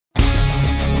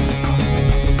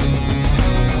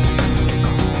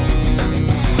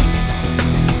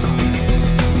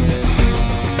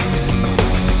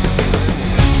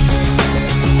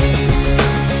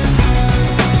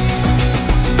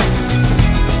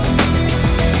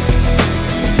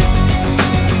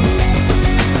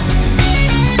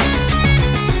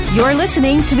You're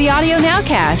listening to the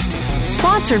AudioNowcast,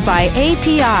 sponsored by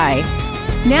API.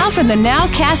 Now from the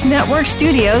Nowcast Network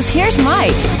studios, here's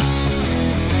Mike.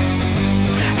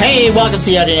 Hey, welcome to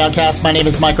the AudioNowcast. My name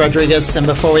is Mike Rodriguez, and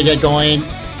before we get going,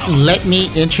 let me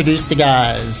introduce the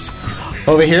guys.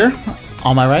 Over here,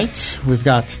 on my right, we've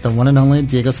got the one and only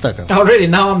Diego Stucco. Already,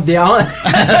 now I'm the one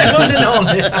and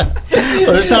only.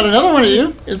 Well, there's not another one of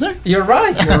you, is there? You're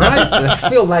right. I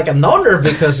feel like an honor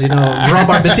because, Rob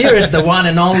Arbitier is the one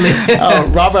and only. Oh,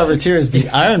 Rob Arbitier is the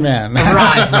Iron Man.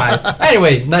 Right.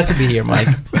 Anyway, nice to be here, Mike.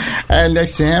 And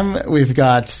next to him, we've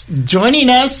got, joining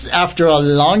us after a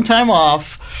long time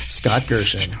off, Scott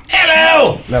Gershon.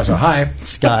 Hello! That was a hi.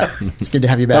 Scott, it's good to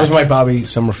have you back. That was my Bobby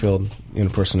Summerfield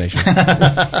impersonation.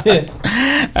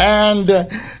 And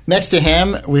next to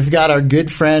him, we've got our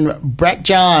good friend Brett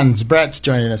Johns. Brett's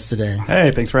joining us today.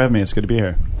 Hey, thanks for having me. It's good to be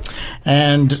here.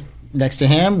 And next to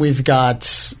him, we've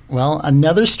got,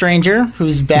 another stranger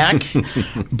who's back,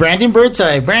 Brandon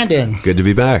Birdseye. Brandon. Good to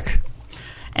be back.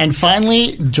 And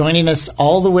finally, joining us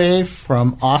all the way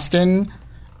from Austin,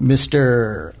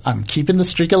 Mr. I'm keeping the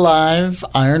streak alive,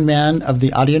 Iron Man of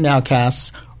the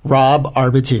AudioNowcast, Rob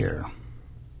Arbitier.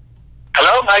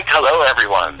 Hello, Mike. Hello,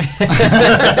 everyone.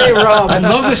 Hey, Rob. I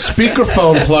love the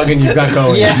speakerphone plug-in you've got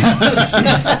going. Yes.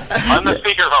 On the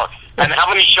speakerphone. And how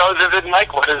many shows is it,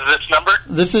 Mike? What is this number?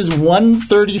 This is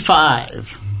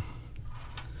 135.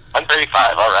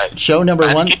 135, all right. Show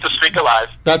number one. Keep the streak alive.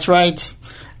 That's right.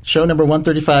 Show number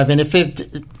 135.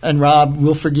 And Rob,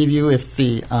 we'll forgive you if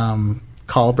the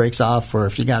call breaks off or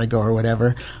if you got to go or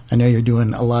whatever. I know you're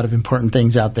doing a lot of important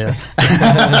things out there.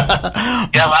 Yeah,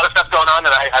 a lot of stuff going on,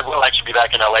 and I will actually be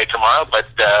back in LA tomorrow, but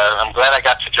I'm glad I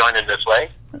got to join in this way.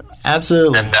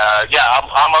 Absolutely. And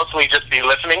I'll mostly just be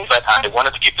listening, but I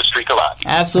wanted to keep the streak alive.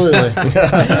 Absolutely.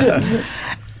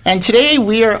 And today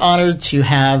we are honored to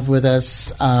have with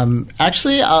us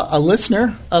actually a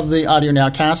listener of the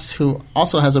AudioNowcast who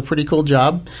also has a pretty cool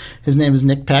job. His name is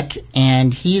Nick Peck,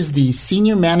 and he's the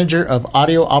Senior Manager of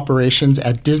Audio Operations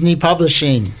at Disney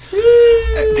Publishing.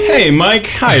 Hey, Mike.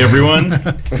 Hi, everyone.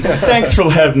 Thanks for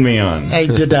having me on. Hey,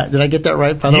 did I get that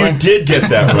right, by the way? You did get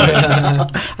that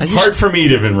right. Hard for me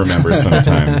to even remember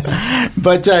sometimes.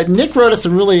 But Nick wrote us a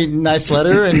really nice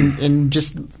letter and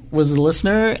just was a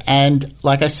listener. And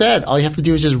like I said, all you have to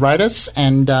do is just write us,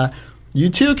 and you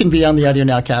too can be on the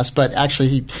AudioNowcast. But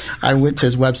actually, I went to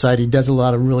his website. He does a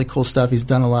lot of really cool stuff. He's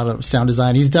done a lot of sound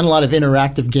design. He's done a lot of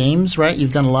interactive games, right?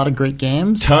 You've done a lot of great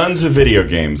games. Tons of video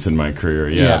games in my career.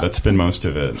 Yeah. That's been most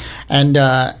of it. And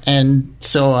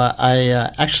so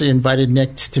I actually invited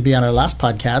Nick to be on our last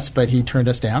podcast, but he turned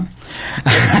us down.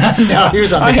 No, he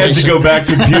was on vacation. I had to go back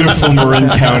to beautiful Marin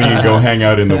County and go hang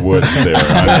out in the woods there.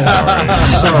 I'm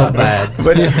sorry. So bad.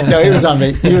 But he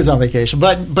was on vacation.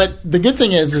 But the good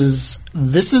thing is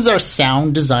this is our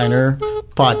sound designer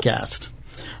podcast.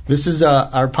 This is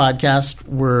our podcast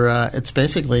where it's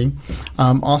basically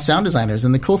all sound designers.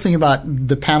 And the cool thing about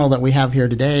the panel that we have here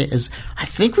today is I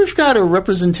think we've got a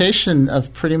representation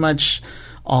of pretty much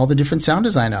all the different sound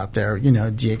design out there.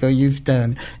 Diego, you've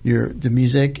done the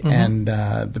music and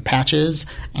the patches,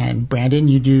 and Brandon,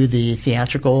 you do the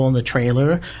theatrical and the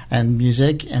trailer and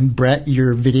music, and Brett,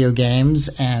 your video games,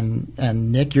 and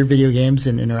Nick, your video games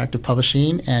and interactive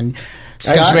publishing, and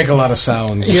Scott, I just make a lot of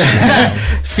sound.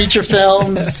 Feature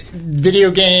films, video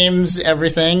games,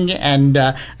 everything, and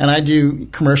I do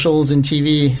commercials and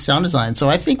TV sound design.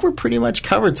 So I think we're pretty much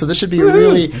covered. So this should be a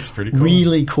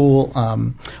really cool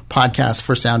podcast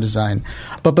for sound design.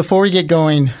 But before we get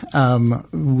going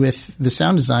with the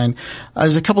sound design,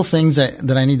 there's a couple things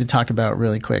that I need to talk about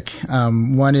really quick.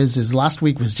 One is last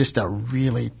week was just a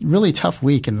really, really tough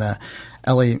week in the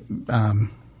LA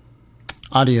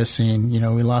audio scene.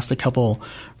 We lost a couple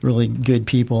really good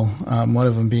people. One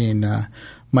of them being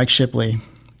Mike Shipley,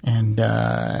 and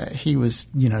he was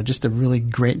just a really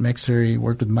great mixer. He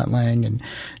worked with Mutt Lange and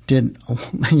did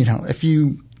if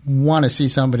you want to see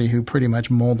somebody who pretty much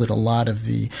molded a lot of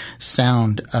the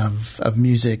sound of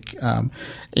music,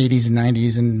 80s and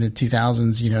 90s and the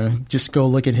 2000s, just go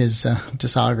look at his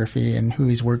discography and who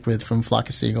he's worked with, from Flock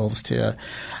of Seagulls to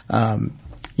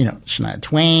Shania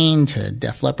Twain to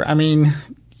Def Leppard. I mean,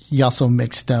 he also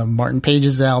mixed Martin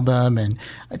Page's album, and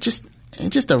just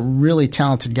a really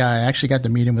talented guy. I actually got to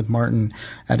meet him with Martin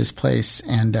at his place,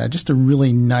 and just a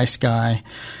really nice guy.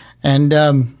 And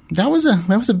that was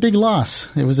a big loss.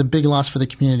 It was a big loss for the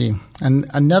community. And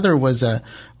another was a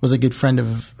good friend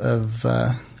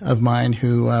of mine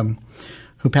who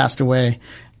passed away.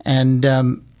 And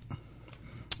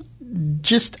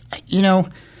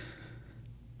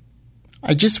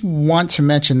I just want to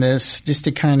mention this just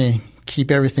to kind of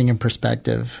keep everything in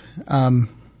perspective.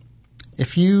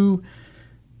 if you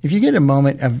get to a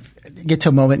moment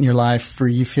in your life where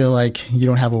you feel like you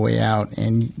don't have a way out,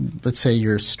 and let's say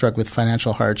you're struck with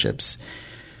financial hardships,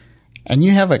 and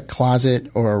you have a closet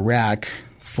or a rack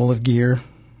full of gear,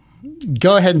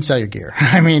 go ahead and sell your gear.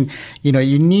 I mean,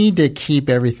 you need to keep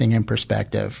everything in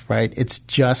perspective, right? It's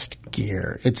just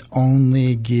gear. It's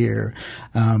only gear.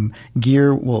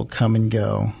 Gear will come and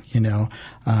go,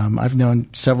 I've known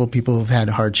several people who've had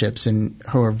hardships and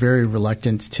who are very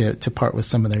reluctant to part with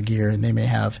some of their gear, and they may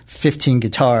have 15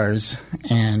 guitars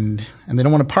and they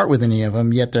don't want to part with any of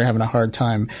them, yet they're having a hard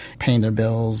time paying their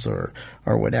bills or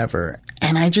whatever.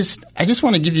 And I just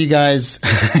want to give you guys,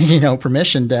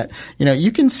 permission that,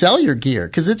 you can sell your gear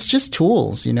because it's just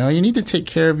tools. You need to take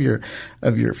care of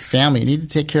your family. You need to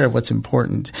take care of what's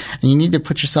important, and you need to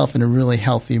put yourself in a really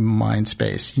healthy mind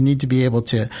space. You need to be able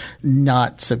to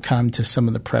not succumb to some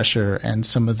of the pressure and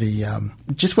some of the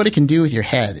just what it can do with your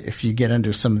head if you get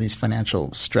under some of these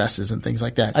financial stresses and things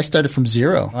like that. I started from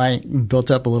zero. I built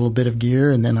up a little bit of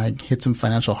gear, and then I hit some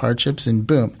financial hardships, and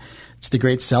boom. It's the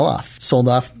great sell-off. Sold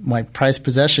off my prized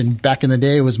possession back in the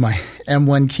day was my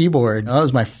M1 keyboard. That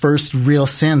was my first real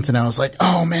synth, and I was like,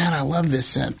 oh, man, I love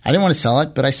this synth. I didn't want to sell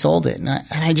it, but I sold it. And I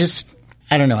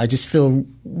don't know, I just feel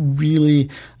really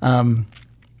I'm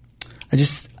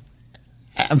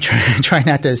trying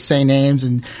not to say names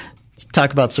and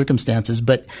talk about circumstances,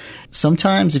 but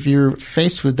sometimes if you're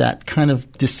faced with that kind of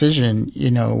decision,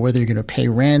 whether you're going to pay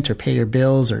rent or pay your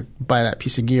bills or buy that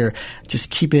piece of gear, just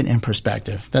keep it in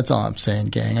perspective. That's all I'm saying,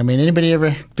 gang. I mean, anybody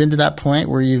ever been to that point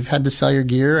where you've had to sell your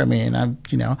gear? I mean,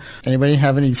 anybody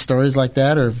have any stories like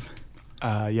that? Or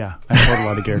yeah, I sold a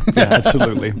lot of gear. Yeah,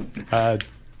 absolutely.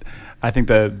 I think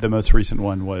the most recent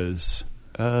one was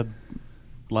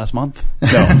last month.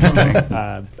 No, I'm just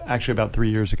kidding. Actually, about 3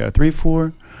 years ago,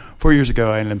 4 years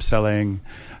ago, I ended up selling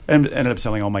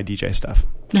all my DJ stuff.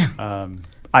 Yeah.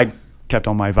 I kept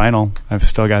all my vinyl. I've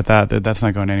still got that. That's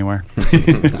not going anywhere.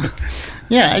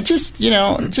 Yeah,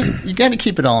 you got to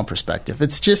keep it all in perspective.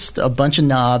 It's just a bunch of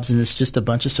knobs, and it's just a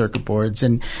bunch of circuit boards,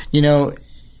 and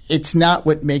it's not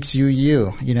what makes you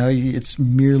you. It's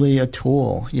merely a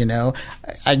tool.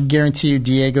 I guarantee you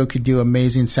Diego could do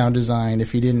amazing sound design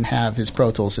if he didn't have his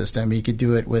Pro Tool system. He could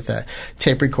do it with a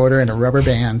tape recorder and a rubber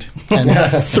band and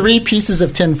 3 pieces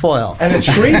of tin foil. And a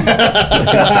tree.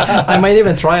 I might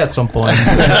even try at some point.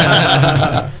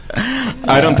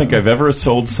 I don't think I've ever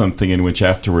sold something in which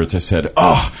afterwards I said,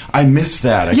 oh, I miss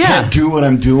that. I can't do what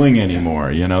I'm doing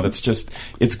anymore. That's just,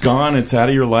 it's gone. It's out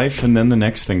of your life. And then the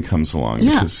next thing comes along.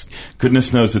 Yeah. Because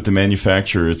goodness knows that the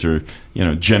manufacturers are,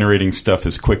 generating stuff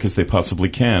as quick as they possibly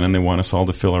can. And they want us all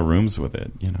to fill our rooms with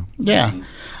it, Yeah.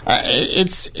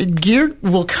 Gear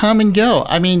will come and go.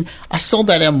 I mean, I sold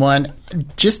that M1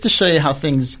 just to show you how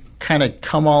things kind of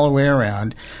come all the way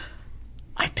around.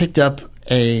 I picked up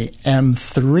a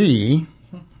M3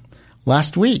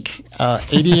 last week,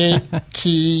 88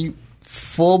 key,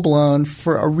 full blown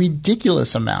for a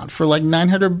ridiculous amount, for like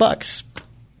 $900,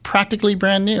 practically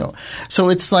brand new. So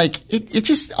it's like it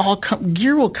just all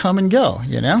gear will come and go,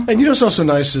 And what's also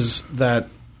nice is that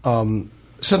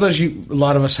sometimes a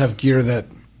lot of us have gear that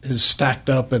is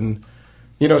stacked up, and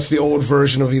it's the old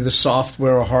version of either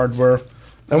software or hardware.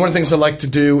 And one of the things I like to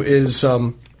do is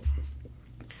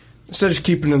instead of just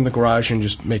keeping it in the garage and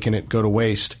just making it go to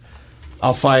waste,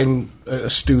 I'll find a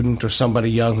student or somebody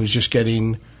young who's just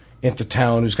getting into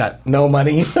town, who's got no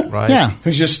money, right? Yeah,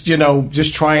 who's just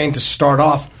just trying to start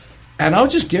off, and I'll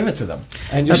just give it to them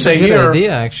and just That's say, a good "Here,"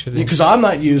 idea, actually, because I'm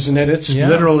not using it. It's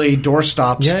literally door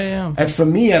stops. Yeah. And for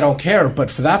me, I don't care, but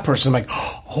for that person, I'm like,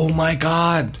 "Oh my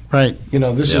god!" Right?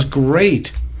 This is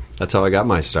great. That's how I got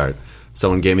my start.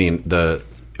 Someone gave me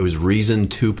it was Reason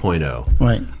 2.0.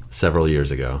 Right. Several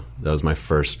years ago. That was my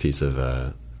first piece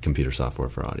of computer software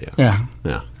for audio.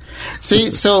 Yeah.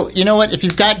 See, so you know what? If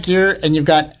you've got gear and you've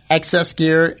got excess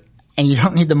gear and you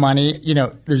don't need the money,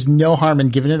 there's no harm in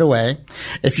giving it away.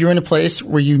 If you're in a place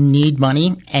where you need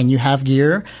money and you have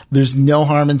gear, there's no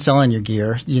harm in selling your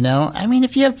gear, I mean,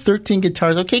 if you have 13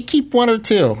 guitars, okay, keep 1 or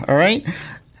 2, all right?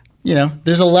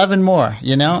 There's 11 more,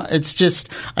 It's just,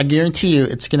 I guarantee you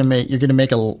you're going to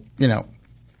make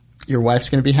your wife's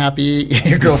going to be happy.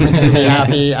 Your girlfriend's going to be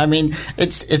happy. I mean,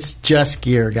 it's just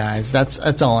gear, guys.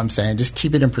 That's all I'm saying. Just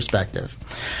keep it in perspective.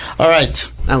 All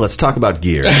right. Now let's talk about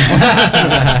gear. On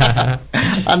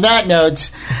that note,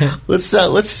 let's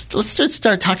just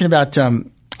start talking about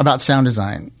sound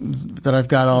design. That I've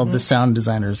got all the sound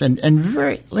designers and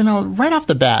very right off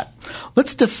the bat,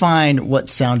 let's define what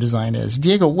sound design is.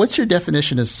 Diego, what's your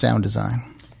definition of sound design?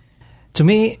 To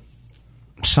me,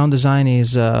 sound design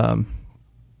is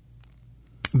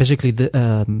basically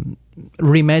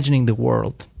reimagining the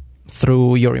world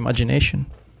through your imagination,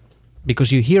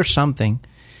 because you hear something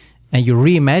and you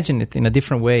reimagine it in a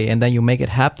different way, and then you make it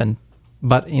happen.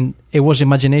 But it was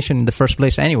imagination in the first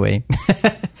place anyway,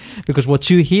 because what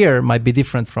you hear might be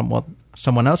different from what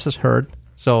someone else has heard.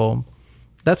 So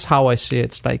that's how I see it.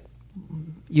 It's like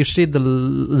you see the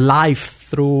life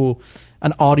through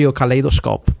an audio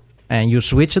kaleidoscope, and you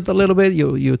switch it a little bit,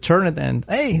 you turn it, and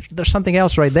hey, there's something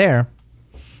else right there,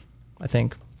 I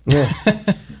think. Yeah.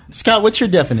 Scott, what's your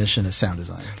definition of sound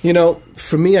design?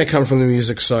 For me, I come from the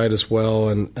music side as well,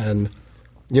 and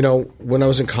when I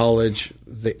was in college,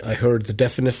 I heard the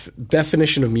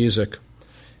definition of music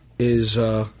is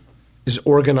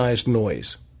organized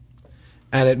noise,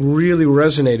 and it really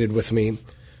resonated with me.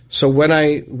 So when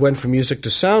I went from music to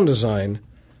sound design,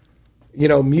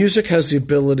 music has the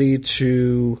ability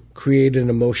to create an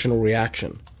emotional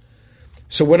reaction.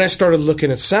 So when I started looking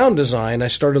at sound design, I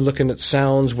started looking at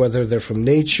sounds, whether they're from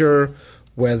nature,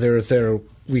 whether they're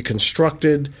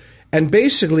reconstructed. And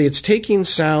basically, it's taking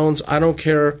sounds, I don't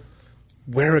care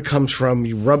where it comes from,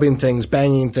 you rubbing things,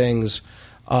 banging things,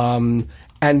 and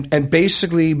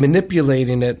basically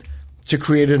manipulating it to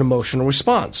create an emotional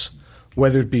response,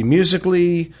 whether it be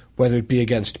musically, whether it be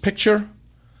against picture,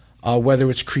 whether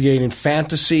it's creating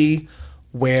fantasy,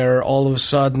 where all of a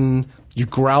sudden you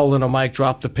growl in a mic,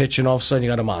 drop the pitch, and all of a sudden you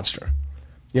got a monster.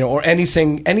 Or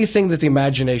anything that the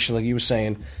imagination, like you were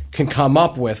saying, can come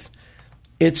up with.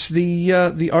 It's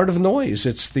the art of noise.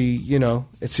 It's the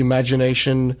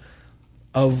imagination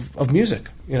of music.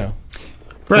 I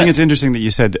think it's interesting that you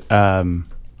said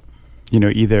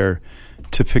either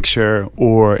to picture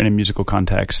or in a musical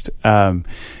context,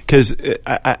 because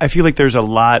I feel like there are a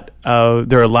lot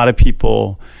of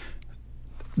people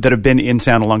that have been in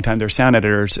sound a long time. They're sound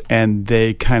editors, and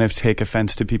they kind of take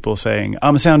offense to people saying,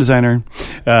 I'm a sound designer,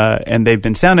 and they've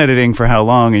been sound editing for how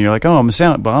long? And you're like, I'm a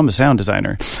sound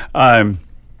designer.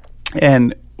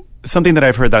 And something that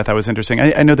I've heard that I thought was interesting,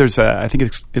 I know there's I think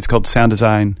it's called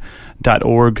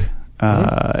sounddesign.org,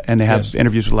 and they have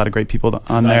interviews with a lot of great people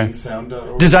on there.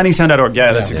 DesigningsSound.org.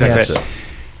 Yeah, that's exactly it.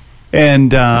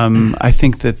 And I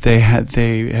think that they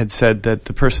had said that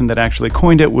the person that actually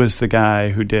coined it was the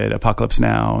guy who did Apocalypse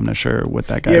Now. I'm not sure what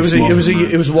that guy. Yeah,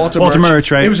 it was Walter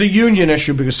Murch, right? It was a union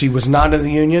issue because he was not in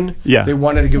the union. Yeah, they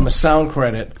wanted to give him a sound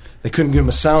credit. They couldn't give him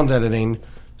a sound editing,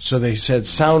 so they said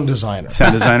sound designer.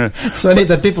 Sound designer. So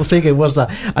that people think it was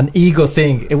an ego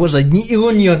thing. It was a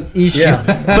union issue.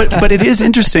 Yeah. but it is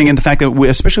interesting in the fact that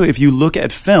especially if you look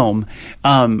at film,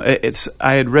 I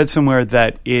had read somewhere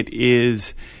that it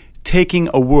is taking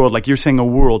a world, like you're saying,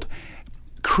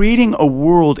 creating a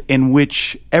world in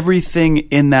which everything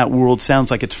in that world sounds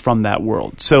like it's from that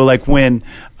world. So like when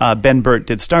Ben Burtt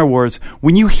did Star Wars,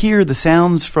 when you hear the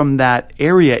sounds from that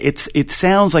area, it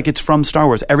sounds like it's from Star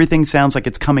Wars. Everything sounds like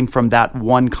it's coming from that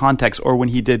one context. Or when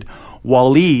he did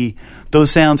Wall-E,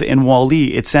 those sounds in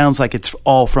Wall-E, it sounds like it's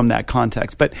all from that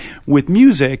context. But with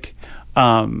music,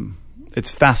 it's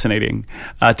fascinating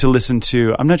to listen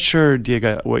to. I'm not sure,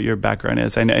 Diego, what your background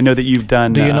is. I know that you've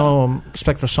done... Do you know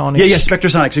Spectrasonics? Yeah,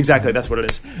 Spectrasonics, exactly. That's what it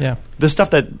is. Yeah. The stuff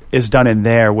that is done in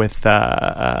there with,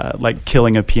 like,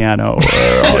 killing a piano or,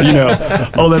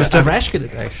 all that stuff. I rescued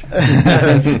it,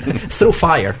 actually. Through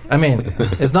fire. I mean,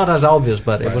 it's not as obvious,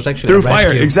 but it was actually through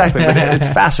fire, exactly. But it's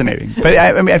fascinating. But,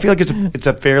 I feel like it's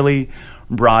a fairly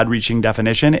broad-reaching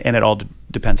definition, and it all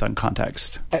depends on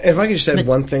context. If I could just add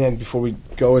one thing before we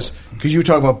go, is because you were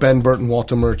talking about Ben Burtt and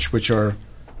Walter Murch, which are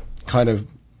kind of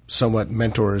somewhat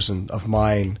mentors of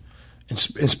mine,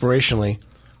 inspirationally.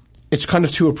 It's kind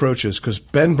of two approaches, because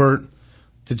Ben Burtt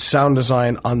did sound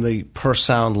design on the per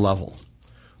sound level,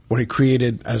 where he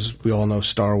created, as we all know,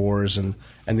 Star Wars and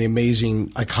the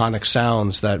amazing iconic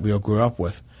sounds that we all grew up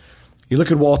with. You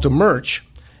look at Walter Murch,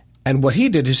 and what he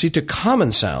did is he took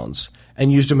common sounds and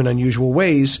used them in unusual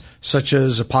ways, such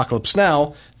as Apocalypse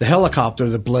Now, the helicopter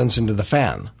that blends into the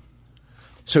fan.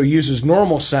 So he uses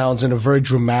normal sounds in a very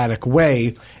dramatic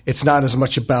way. It's not as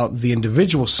much about the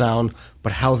individual sound,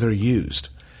 but how they're used.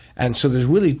 And so there's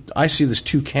really, I see there's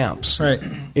two camps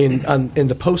in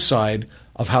the post side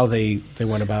of how they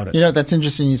went about it. That's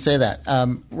interesting you say that.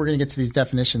 We're going to get to these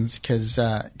definitions because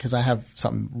I have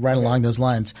something right along those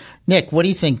lines. Nick, what do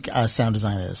you think sound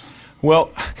design is?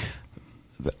 Well,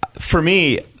 for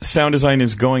me, sound design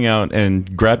is going out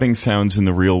and grabbing sounds in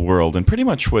the real world, and pretty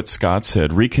much what Scott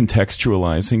said,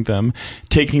 recontextualizing them,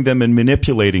 taking them and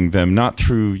manipulating them, not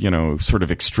through, sort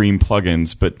of extreme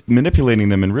plugins, but manipulating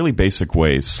them in really basic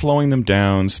ways, slowing them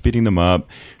down, speeding them up,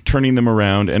 turning them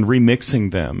around, and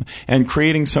remixing them, and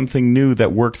creating something new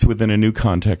that works within a new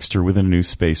context or within a new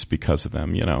space because of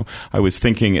them. I was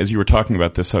thinking, as you were talking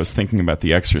about this, I was thinking about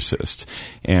The Exorcist,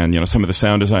 and some of the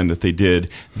sound design that they did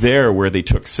there, where they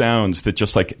took sounds that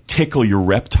just like tickle your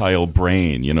reptile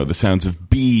brain, the sounds of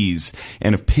bees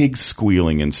and of pigs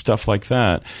squealing and stuff like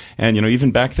that. And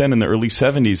even back then in the early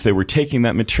 70s, they were taking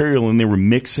that material and they were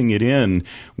mixing it in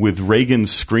with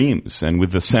Reagan's screams and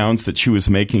with the sounds that she was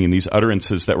making and these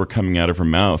utterances that were coming out of her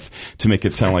mouth to make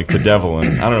it sound like the devil.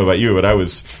 And I don't know about you, but I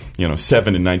was 7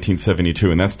 in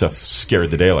 1972, and that stuff scared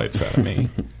the daylights out of me.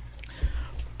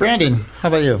 Brandon, how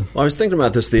about you? Well, I was thinking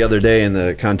about this the other day in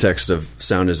the context of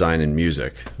sound design and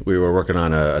music. We were working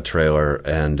on a trailer,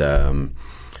 and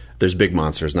there's Big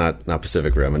Monsters, not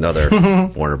Pacific Rim, another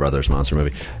Warner Brothers monster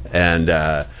movie. And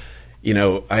I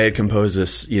had composed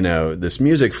this this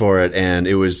music for it, and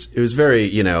it was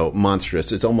very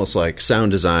monstrous. It's almost like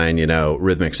sound design,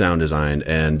 rhythmic sound design.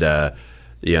 And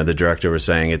the director was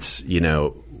saying, it's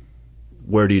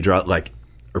where do you draw, like,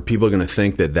 are people going to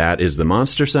think that is the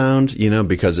monster sound,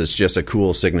 because it's just a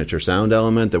cool signature sound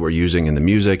element that we're using in the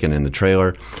music and in the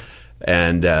trailer?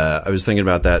 And I was thinking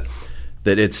about that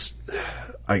it's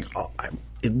like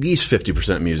at least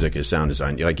 50% music is sound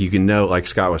design. Like, you can know, like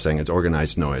Scott was saying, it's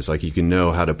organized noise. Like, you can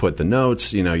know how to put the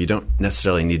notes. You don't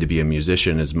necessarily need to be a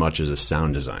musician as much as a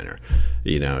sound designer,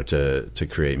 to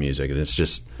create music. And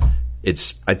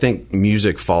I think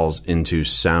music falls into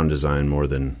sound design more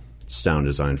than sound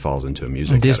design falls into a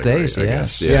music these category, days. I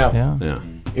Yes. guess. Yeah.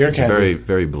 It's very,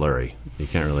 very blurry. You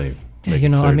can't really make a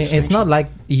clear it's not like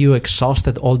you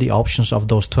exhausted all the options of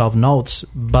those 12 notes,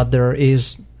 but there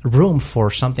is room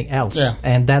for something else. Yeah.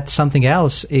 And that something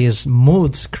else is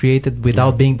moods created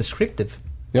without being descriptive.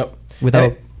 Yep.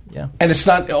 And it's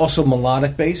not also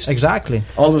melodic based. Exactly.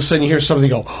 All of a sudden you hear something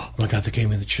go, oh my God, that gave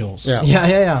me the chills.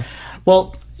 Yeah.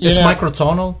 Well, it's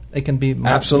microtonal. It can be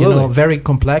absolutely very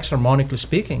complex, harmonically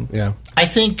speaking. Yeah. I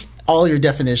think all your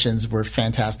definitions were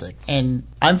fantastic. And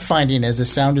I'm finding, as a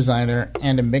sound designer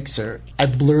and a mixer, I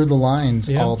blur the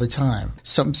lines all the time.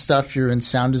 Some stuff you're in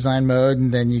sound design mode,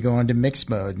 and then you go into mix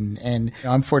mode. And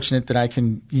I'm fortunate that I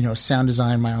can, sound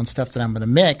design my own stuff that I'm going to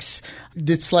mix.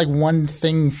 It's like one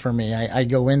thing for me. I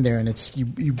go in there and it's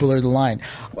you blur the line.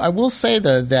 I will say,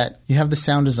 though, that you have the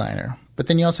sound designer, but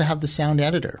then you also have the sound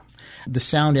editor. The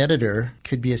sound editor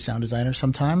could be a sound designer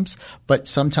sometimes, but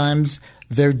sometimes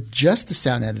they're just a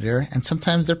sound editor, and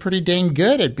sometimes they're pretty dang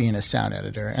good at being a sound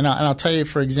editor. And I'll tell you,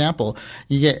 for example,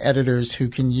 you get editors who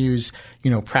can use,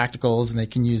 practicals, and they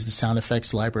can use the sound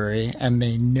effects library, and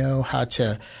they know how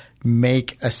to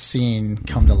make a scene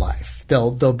come to life.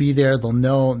 They'll be there, they'll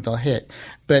know, they'll hit.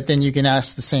 But then you can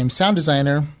ask the same sound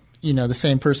designer, the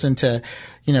same person to,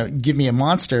 give me a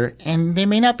monster, and they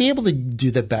may not be able to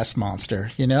do the best monster,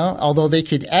 although they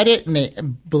could edit,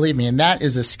 and believe me, and that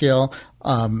is a skill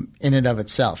in and of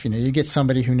itself. You get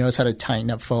somebody who knows how to tighten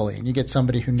up Foley, and you get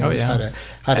somebody who knows how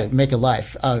to make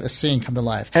a scene come to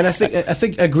life. And I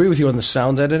think I agree with you on the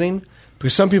sound editing,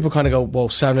 because some people kind of go, well,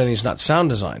 sound editing is not sound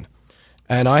design.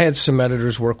 And I had some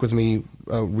editors work with me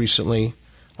recently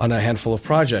on a handful of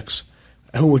projects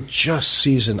who were just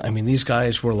seasoned. I mean, these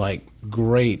guys were like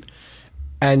great.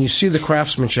 And you see the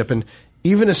craftsmanship, and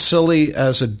even as silly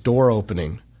as a door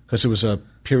opening, because it was a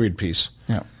period piece,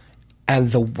 and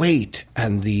the weight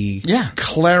and the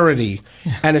clarity,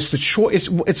 and it's the choice.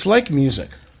 It's like music,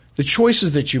 the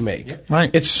choices that you make.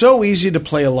 Right. It's so easy to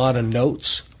play a lot of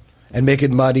notes and make it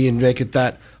muddy and make it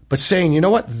that, but saying, you know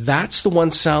what, that's the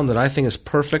one sound that I think is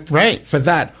perfect for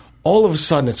that. All of a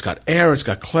sudden, it's got air, it's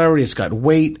got clarity, it's got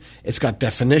weight, it's got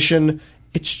definition.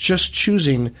 It's just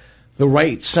choosing the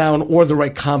right sound or the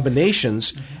right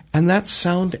combinations, and that's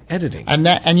sound editing.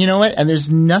 And you know what? And there's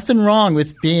nothing wrong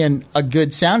with being a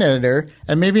good sound editor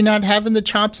and maybe not having the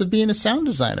chops of being a sound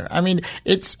designer. I mean,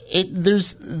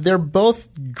 they're both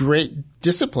great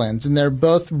disciplines, and they're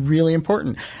both really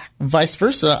important. Vice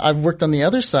versa, I've worked on the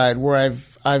other side where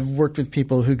I've worked with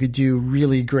people who could do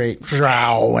really great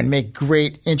drow and make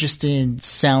great, interesting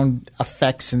sound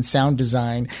effects and sound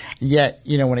design. Yet,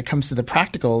 when it comes to the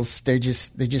practicals,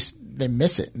 they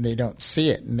miss it and they don't see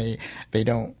it, and it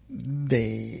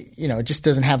just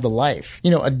doesn't have the life.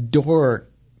 A door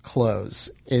close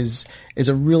is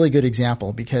a really good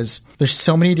example, because there's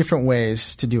so many different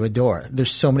ways to do a door.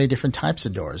 There's so many different types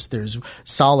of doors. There's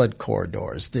solid core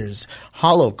doors. There's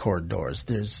hollow core doors.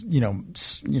 There's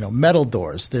metal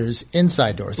doors. There's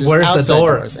inside doors. There's Where's the outside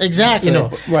door? doors. Exactly.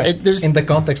 Right. There's In the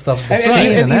context of the And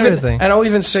scene and even, everything. and I'll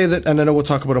even say that, and I know we'll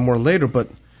talk about it more later, but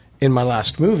in my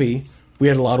last movie, we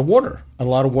had a lot of water, a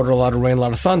lot of rain, a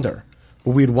lot of thunder.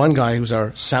 But we had one guy who's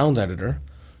our sound editor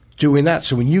doing that.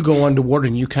 So when you go underwater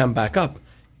and you come back up,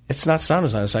 it's not sound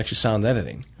design, it's actually sound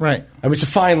editing. Right. I mean, it's a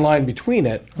fine line between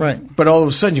it. Right. But all of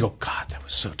a sudden you go, God, that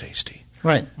was so tasty.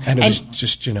 Right. And it was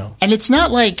just, And it's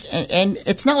not like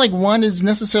one is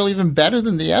necessarily even better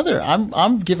than the other.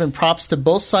 I'm giving props to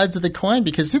both sides of the coin,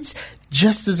 because it's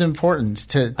just as important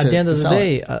to At the end of the sell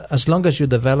day, it. as long as you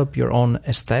develop your own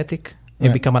aesthetic, you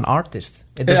Right. become an artist.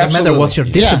 It Yeah, doesn't matter what's your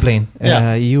absolutely. discipline.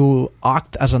 Yeah. You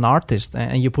act as an artist,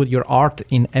 and you put your art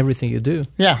in everything you do.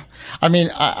 Yeah. I mean,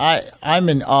 I'm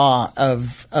in awe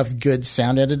of good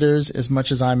sound editors as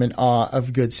much as I'm in awe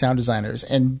of good sound designers.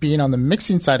 And being on the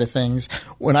mixing side of things,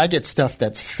 when I get stuff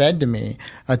that's fed to me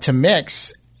to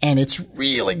mix, and it's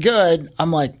really good,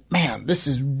 I'm like, man, this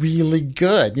is really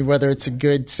good, whether it's a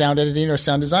good sound editing or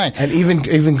sound design. And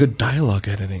even good dialogue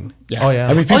editing. Yeah. Oh, yeah.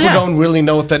 I mean, people yeah. don't really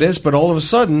know what that is, but all of a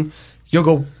sudden, you'll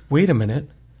go, wait a minute.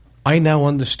 I now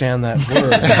understand that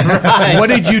word. What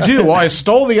did you do? Well, I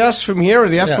stole the S from here or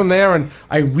the F Yeah. from there, and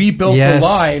I rebuilt Yes. the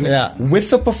line Yeah.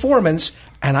 with the performance,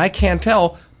 and I can't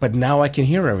tell, but now I can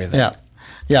hear everything. Yeah.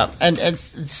 Yeah, and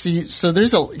see, so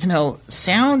there's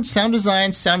sound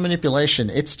design, sound manipulation.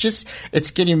 It's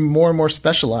getting more and more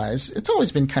specialized. It's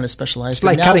always been kind of specialized. It's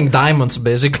like now, cutting diamonds,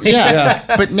 basically. Yeah,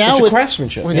 but now It's with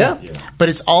craftsmanship. Yeah. But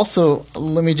it's also,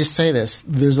 let me just say this: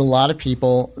 there's a lot of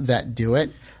people that do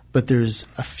it, but there's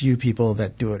a few people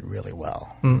that do it really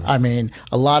well. I mean,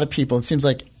 a lot of people. It seems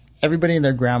like everybody and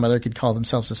their grandmother could call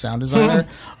themselves a sound designer,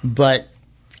 but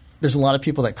there's a lot of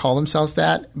people that call themselves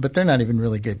that, but they're not even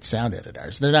really good sound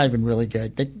editors. They're not even really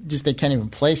good. They can't even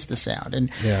place the sound.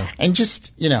 And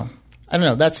just, I don't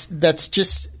know. That's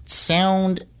just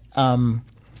sound.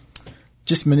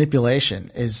 Just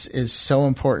manipulation is so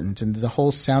important, and the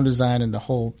whole sound design and the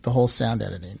whole sound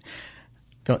editing.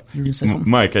 Go. You gonna say something?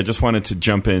 Mike, I just wanted to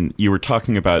jump in. You were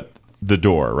talking about the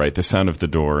door, right? The sound of the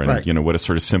door, and Right. what a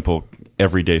sort of simple,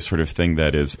 everyday sort of thing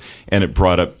that is. And it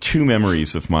brought up two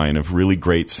memories of mine of really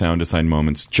great sound design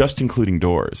moments, just including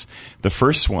doors. The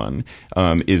first one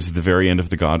is the very end of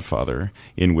The Godfather,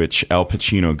 in which Al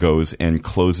Pacino goes and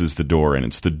closes the door, and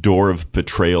it's the door of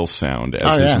betrayal sound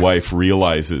as his wife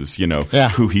realizes,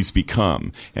 who he's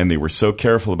become. And they were so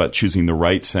careful about choosing the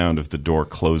right sound of the door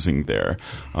closing there.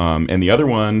 And the other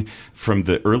one from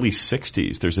the early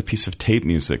 60s, there's a piece of tape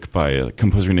music by a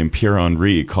composer named Pierre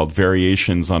Henry called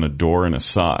Variations on a Door and a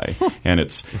Sigh. And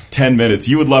it's 10 minutes.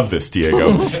 You would love this,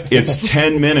 Diego. It's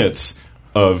 10 minutes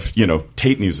of,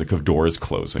 tape music of doors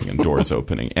closing and doors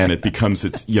opening. And it becomes,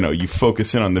 you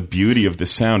focus in on the beauty of the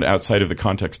sound outside of the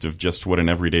context of just what an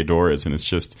everyday door is. And it's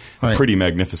just a pretty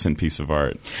magnificent piece of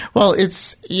art. Well,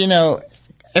 it's,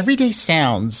 everyday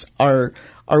sounds are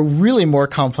really more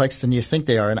complex than you think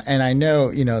they are. And I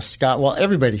know, Scott, well,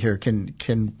 everybody here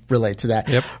can relate to that.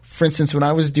 Yep. For instance, when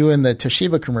I was doing the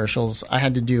Toshiba commercials, I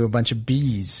had to do a bunch of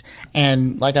B's.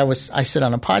 And like I said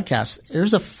on a podcast,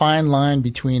 there's a fine line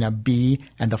between a bee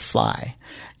and a fly.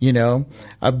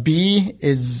 A bee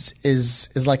is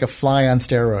like a fly on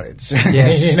steroids.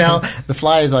 Yes. The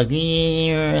fly is like,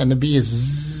 and the bee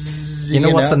is, You know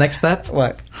what's the next step?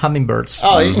 What? Hummingbirds.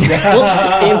 Oh,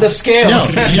 well, in the scale. no,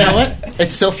 you know what?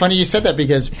 It's so funny you said that,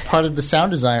 because part of the sound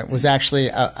design was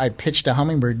actually I pitched a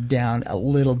hummingbird down a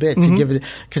little bit to give it,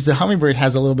 because the hummingbird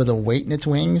has a little bit of weight in its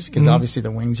wings, because obviously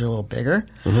the wings are a little bigger,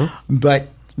 but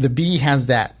the bee has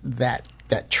that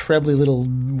trebly little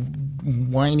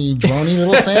whiny drony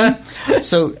little thing.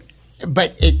 So,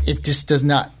 but it just does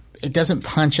not. It doesn't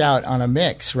punch out on a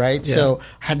mix, right? Yeah. So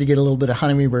I had to get a little bit of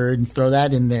hummingbird and throw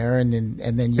that in there, and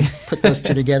then you put those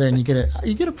two together, and you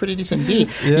get a pretty decent bee.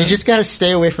 Yeah. You just got to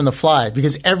stay away from the fly,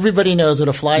 because everybody knows what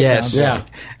a fly Yes. sounds like,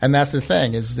 and that's the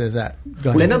thing. Is that?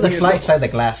 Go They ahead. know the fly inside the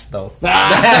glass, though.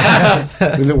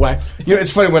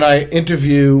 It's funny when I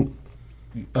interview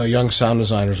young sound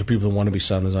designers or people that want to be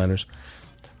sound designers.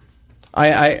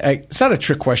 It's not a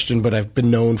trick question, but I've been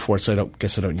known for it, so I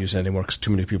don't use it anymore because too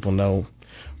many people know.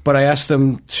 But I asked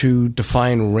them to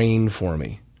define rain for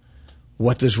me.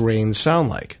 What does rain sound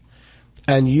like?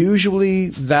 And usually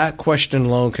that question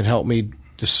alone can help me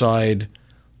decide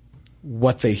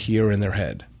what they hear in their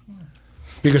head.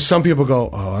 Because some people go,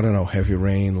 I don't know, heavy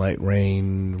rain, light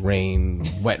rain,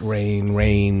 wet rain.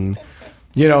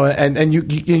 And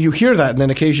you hear that, and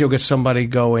then occasionally you'll get somebody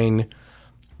going,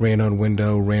 rain on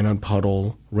window, rain on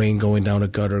puddle, rain going down a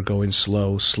gutter, going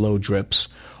slow, slow drips.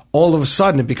 All of a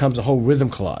sudden, it becomes a whole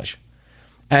rhythm collage.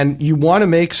 And you want to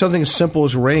make something as simple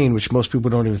as rain, which most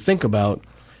people don't even think about.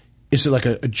 Is it like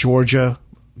a Georgia,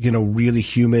 really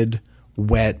humid,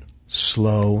 wet,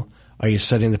 slow? Are you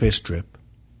setting the pace? Drip,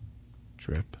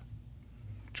 drip,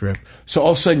 drip. So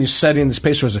all of a sudden you're setting this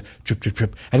pace where it's a drip, drip,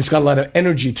 drip. And it's got a lot of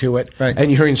energy to it. Right. And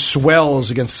you're hearing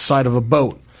swells against the side of a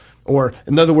boat. Or,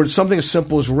 in other words, something as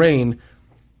simple as rain,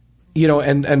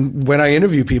 and when I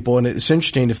interview people, and it's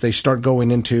interesting if they start going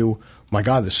into, my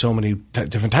God, there's so many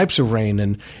different types of rain,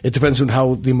 and it depends on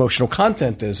how the emotional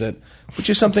content is, which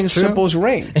is something as simple as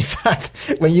rain. In fact,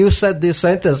 when you said this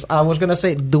sentence, I was going to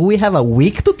say, do we have a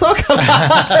week to talk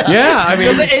about? Yeah, I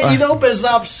mean, because it opens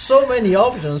up so many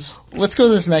options. Let's go to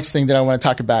this next thing that I want to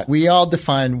talk about. We all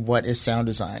define what is sound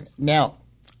design. Now,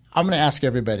 I'm going to ask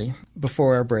everybody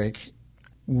before our break,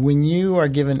 when you are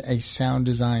given a sound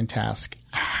design task,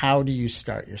 how do you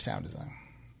start your sound design?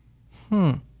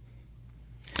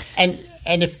 And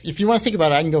if you want to think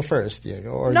about it, I can go first,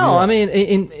 Diego. I mean,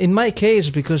 in my case,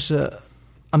 because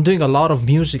I'm doing a lot of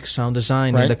music sound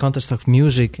design in the context of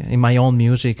music, in my own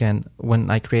music, and when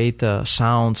I create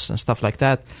sounds and stuff like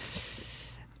that,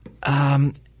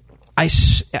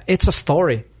 it's a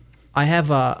story. I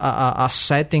have a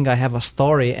setting, I have a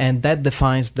story, and that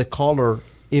defines the color.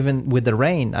 Even with the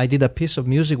rain, I did a piece of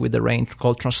music with the rain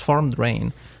called Transformed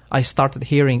Rain. I started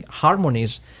hearing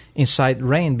harmonies inside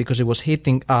rain because it was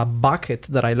hitting a bucket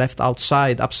that I left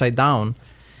outside, upside down.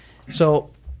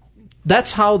 So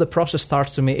that's how the process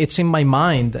starts to me. It's in my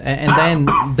mind. And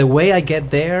then the way I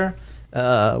get there,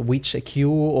 which EQ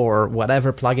or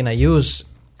whatever plugin I use,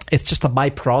 it's just a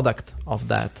byproduct of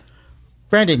that.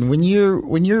 Brandon, when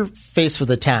you're faced with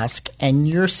a task and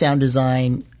your sound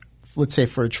design, let's say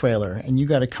for a trailer, and you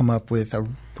got to come up with a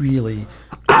really,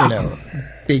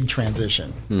 big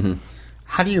transition. Mm-hmm.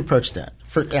 How do you approach that?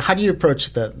 How do you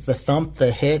approach the thump,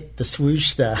 the hit, the swoosh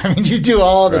stuff? I mean, you do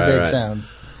all the big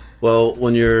sounds. Well,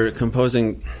 when you're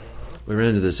composing, we ran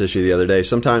into this issue the other day.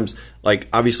 Sometimes,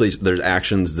 obviously, there's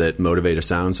actions that motivate a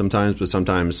sound sometimes, but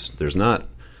sometimes there's not.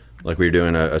 Like we were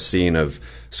doing a scene of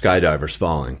skydivers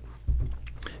falling.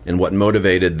 And what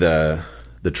motivated the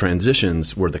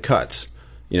transitions were the cuts.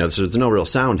 So there's no real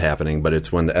sound happening, but it's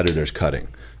when the editor's cutting.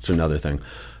 It's another thing.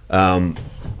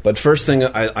 But first thing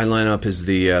I line up is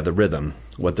the rhythm,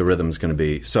 what the rhythm is going to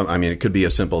be. So I mean, it could be a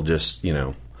simple just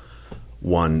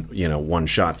one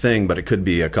shot thing, but it could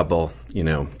be a couple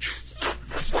a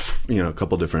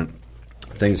couple different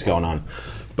things going on.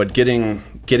 But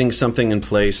getting something in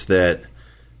place that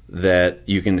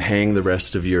you can hang the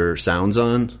rest of your sounds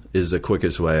on is the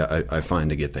quickest way I find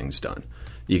to get things done.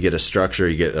 You get a structure,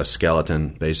 you get a skeleton,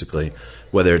 basically.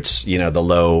 Whether it's, the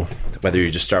low, whether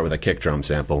you just start with a kick drum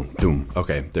sample, doom,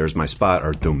 okay, there's my spot,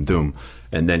 or doom, doom.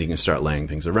 And then you can start laying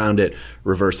things around it,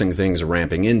 reversing things,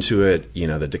 ramping into it,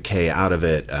 the decay out of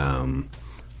it,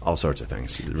 all sorts of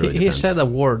things. It really he said a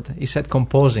word, he said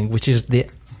composing, which is the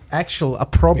actual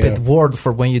appropriate word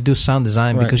for when you do sound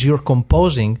design, because you're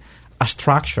composing a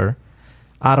structure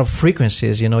out of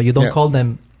frequencies, you don't call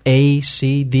them A,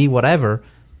 C, D, whatever,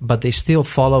 but they still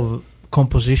follow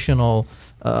compositional,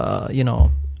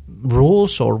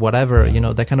 rules or whatever,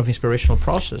 that kind of inspirational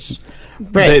process.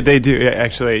 Right. They do,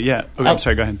 actually, yeah. Okay, I'm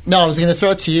sorry, go ahead. No, I was going to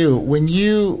throw it to you. When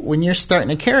you're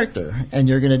starting a character and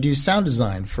you're going to do sound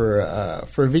design for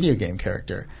a video game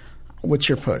character, what's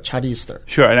your approach? How do you start?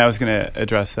 Sure, and I was going to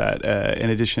address that. In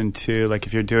addition to,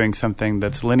 if you're doing something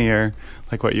that's linear,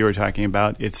 like what you were talking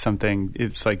about, it's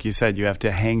like you said, you have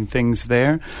to hang things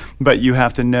there, but you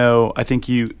have to know, I think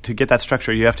to get that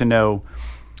structure, you have to know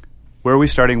where are we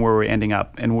starting, where are we ending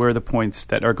up, and where are the points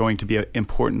that are going to be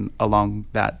important along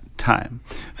that time.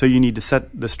 So you need to set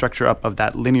the structure up of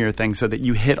that linear thing so that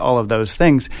you hit all of those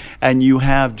things, and you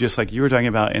have, just like you were talking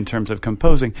about in terms of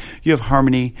composing, you have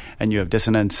harmony and you have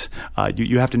dissonance.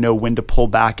 You have to know when to pull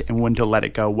back and when to let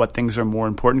it go, what things are more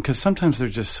important, because sometimes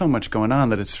there's just so much going on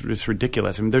that it's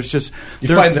ridiculous. I mean,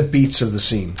 you find the beats of the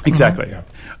scene. Exactly. Yeah.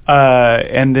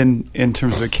 And then in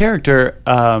terms of the character,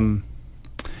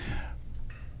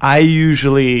 I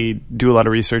usually do a lot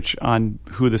of research on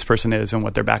who this person is and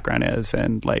what their background is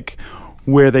and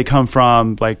where they come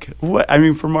from.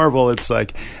 For Marvel, it's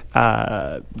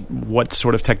what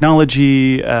sort of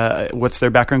technology, what's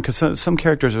their background? Because some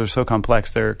characters are so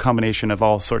complex, they're a combination of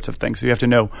all sorts of things. So you have to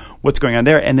know what's going on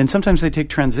there. And then sometimes they take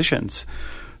transitions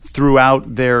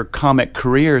throughout their comic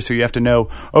career. So you have to know,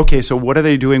 okay, so what are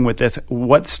they doing with this?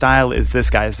 What style is this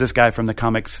guy? Is this guy from the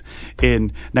comics in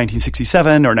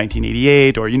 1967 or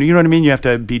 1988? Or, you know what I mean? You have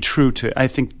to be true to, I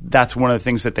think that's one of the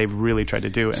things that they've really tried to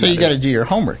do. So you got to do your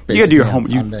homework, basically. You got to do your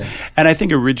homework. And I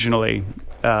think originally,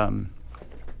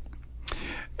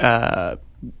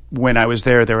 when I was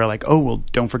there, they were like, oh, well,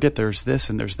 don't forget there's this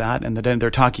and there's that. And then they're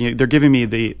giving me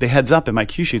the heads up in my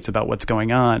cue sheets about what's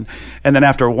going on. And then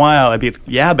after a while, I'd be,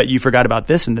 yeah, but you forgot about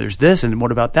this and there's this and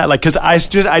what about that? Like, because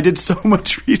I did so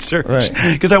much research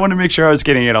because I wanted to make sure I was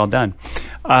getting it all done.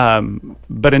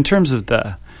 But in terms of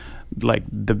the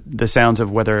sounds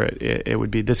of whether it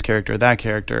would be this character or that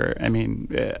character, I mean,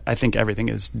 I think everything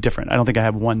is different. I don't think I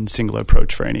have one single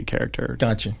approach for any character.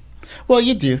 Gotcha. Well,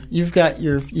 you do. You've got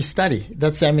you study.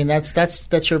 That's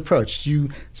your approach. You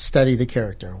study the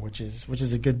character, which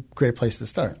is a great place to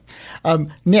start.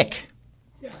 Nick,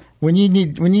 when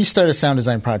you start a sound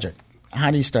design project,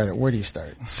 how do you start it? Where do you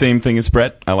start? Same thing as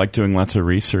Brett. I like doing lots of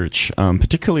research,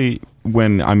 particularly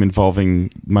when I'm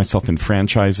involving myself in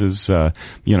franchises,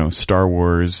 Star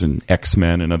Wars and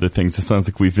X-Men and other things. It sounds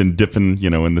like we've been dipping,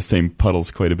 in the same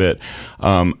puddles quite a bit.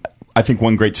 I think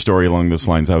one great story along those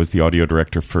lines, I was the audio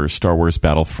director for Star Wars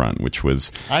Battlefront, which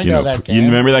was... I know that game. You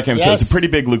remember that game? Yes. So it's a pretty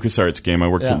big LucasArts game. I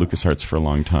worked at LucasArts for a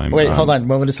long time. Wait, hold on.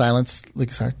 Moment of silence.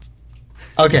 LucasArts.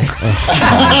 Okay.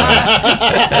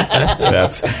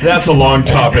 That's a long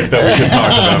topic that we could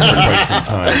talk about for quite some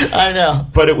time. I know.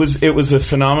 But it was a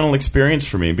phenomenal experience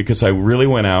for me because I really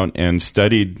went out and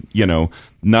studied,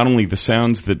 not only the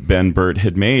sounds that Ben Burtt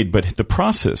had made, but the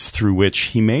process through which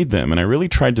he made them. And I really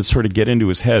tried to sort of get into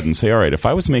his head and say, all right, if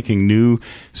I was making new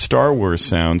Star Wars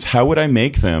sounds, how would I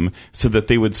make them so that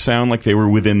they would sound like they were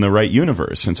within the right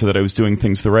universe and so that I was doing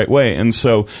things the right way? And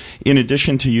so in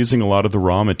addition to using a lot of the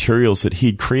raw materials that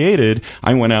he'd created,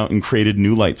 I went out and created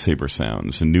new lightsaber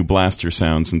sounds and new blaster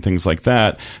sounds and things like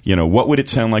that. What would it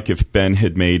sound like if Ben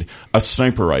had made a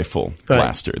sniper rifle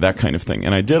blaster, that kind of thing.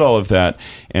 And I did all of that,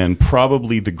 and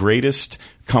probably the greatest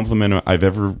compliment I've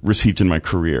ever received in my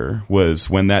career was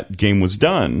when that game was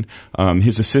done.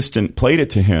 His assistant played it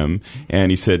to him,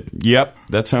 and he said, "Yep,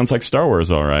 that sounds like Star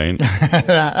Wars, all right."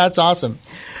 That's awesome.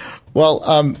 Well,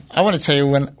 I want to tell you,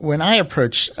 when I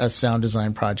approach a sound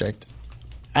design project,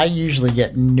 I usually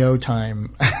get no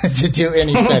time to do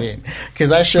any studying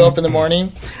because I show up in the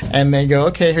morning and they go,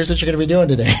 okay, here's what you're going to be doing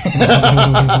today.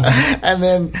 And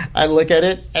then I look at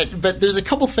it. But there's a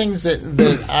couple things that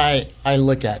I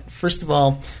look at. First of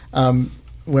all,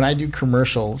 when I do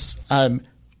commercials,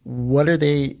 what are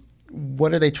they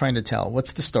trying to tell?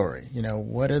 What's the story?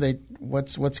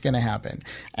 What's going to happen?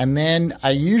 And then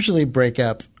I usually break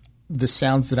up the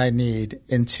sounds that I need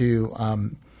into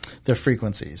their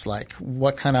frequencies, like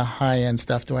what kind of high-end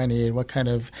stuff do I need, what kind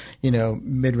of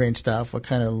mid-range stuff, what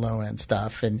kind of low-end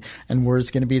stuff, and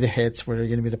where's going to be the hits, where are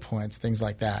going to be the points, things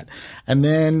like that. And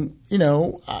then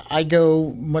I go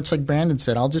much like Brandon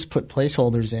said, I'll just put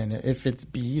placeholders in. If it's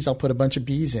bees, I'll put a bunch of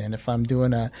bees in. If I'm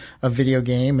doing a video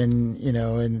game and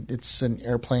and it's an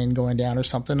airplane going down or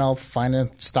something, I'll find a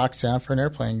stock sound for an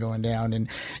airplane going down, and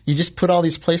you just put all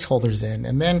these placeholders in,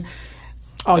 and then.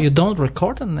 Oh, you don't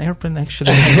record an airplane,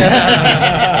 actually?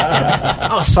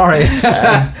 Oh, sorry.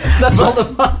 That's all the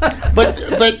fun.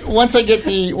 But once you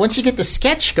get the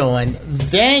sketch going,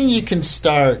 then you can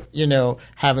start,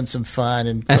 having some fun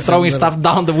and throwing stuff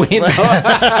down the window.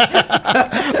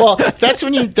 Well, that's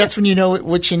when you know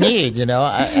what you need, and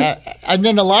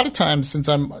then a lot of times, since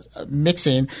I'm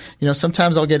mixing,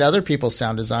 sometimes I'll get other people's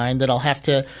sound design that I'll have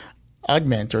to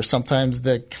augment, or sometimes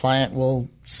the client will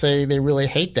say they really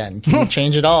hate that and can you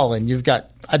change it all, and you've got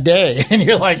a day and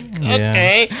you're like,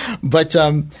 okay. But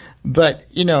I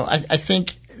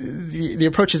think the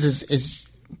approach is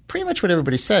pretty much what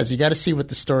everybody says. You got to see what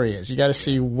the story is. You got to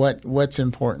see what's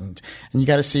important, and you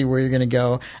got to see where you're going to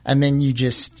go, and then you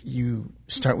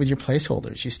start with your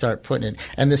placeholders. You start putting it,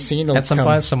 and the scene will At some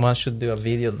point, someone should do a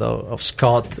video, though, of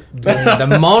Scott doing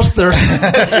the monsters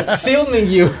filming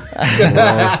you.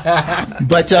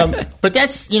 But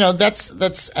that's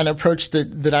an approach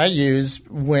that I use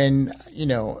when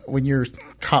you're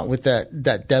caught with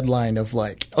that deadline of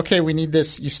like, okay, we need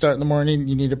this. You start in the morning,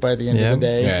 you need it by the end of the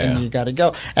day, and you got to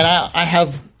go. And I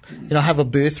have a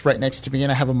booth right next to me,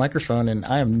 and I have a microphone, and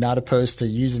I am not opposed to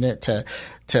using it to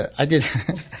I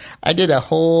did a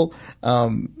whole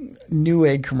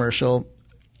Newegg commercial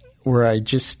where I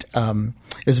just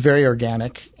it was very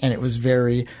organic, and it was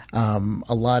very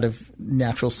a lot of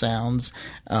natural sounds,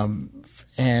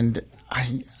 and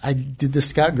I did the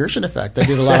Scott Gershon effect. I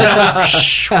did a lot of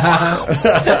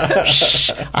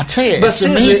I'll tell you, it's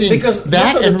amazing because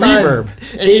that and reverb.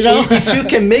 If you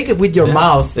can make it with your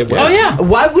mouth,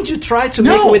 why would you try to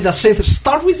make it with the synth?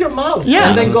 Start with your mouth,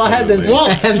 and then go ahead and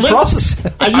process.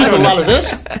 I used a lot of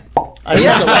this.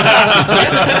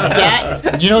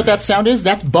 You know what that sound is?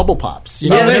 That's bubble pops.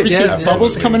 You know, whenever you see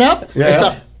bubbles coming up, it's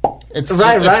a. It's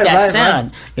that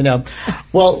sound, you know.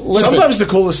 Well, listen. Sometimes the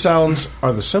coolest sounds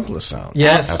are the simplest sounds.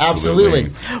 Yes,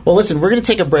 absolutely. Well, listen, we're going to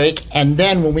take a break, and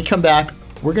then when we come back,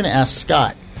 we're going to ask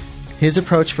Scott his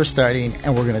approach for starting,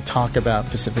 and we're going to talk about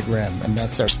Pacific Rim, and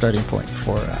that's our starting point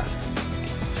for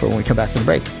when we come back from the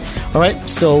break. All right,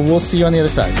 so we'll see you on the other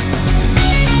side.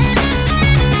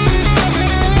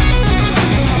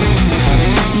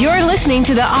 You're listening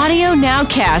to the Audio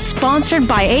Nowcast, sponsored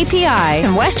by API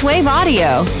and Westwave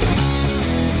Audio.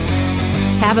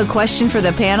 Have a question for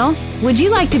the panel? Would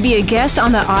you like to be a guest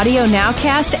on the Audio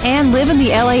Nowcast and live in the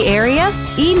LA area?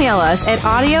 Email us at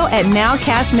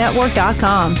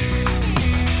audio@nowcastnetwork.com.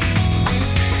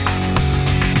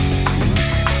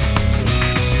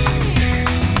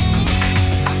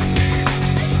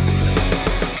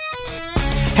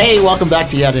 Hey, welcome back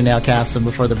to the Audio Nowcast. And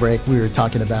before the break, we were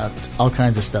talking about all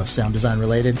kinds of stuff, sound design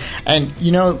related. And,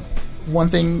 you know, one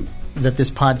thing that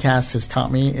this podcast has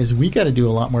taught me is we got to do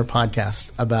a lot more podcasts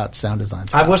about sound design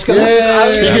stuff. I was going to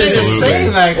say,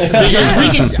 actually. Because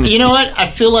we can, you know what? I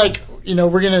feel like, you know,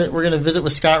 we're gonna visit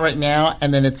with Scott right now,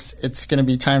 and then it's gonna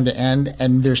be time to end.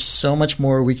 And there's so much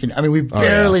more we can. I mean, we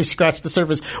barely scratched the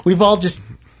surface. We've all just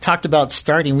talked about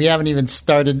starting. We haven't even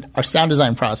started our sound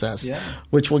design process,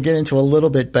 which we'll get into a little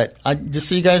bit. But just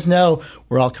so you guys know,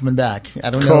 we're all coming back.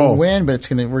 I don't know when, but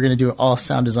we're gonna do all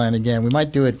sound design again. We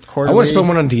might do it quarterly. I want to spend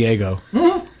one on Diego.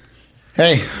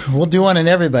 Hey, we'll do one on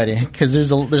everybody because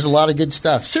there's a lot of good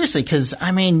stuff. Seriously, because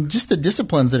I mean, just the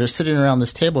disciplines that are sitting around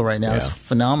this table right now is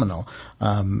phenomenal.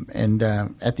 And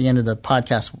at the end of the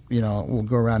podcast, you know, we'll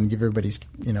go around and give everybody's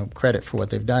credit for what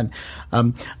they've done.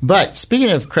 But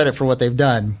speaking of credit for what they've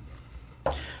done,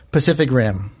 Pacific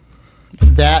Rim.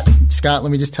 That, Scott,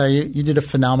 let me just tell you, you did a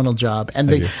phenomenal job. And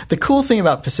the cool thing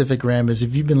about Pacific Rim is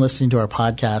if you've been listening to our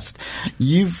podcast,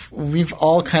 we've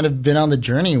all kind of been on the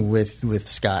journey with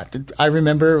Scott. I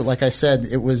remember, like I said,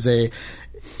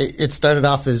 it started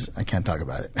off as, I can't talk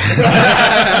about it.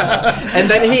 And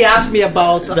then he asked me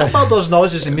about those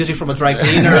noises in music from a dry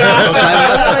cleaner.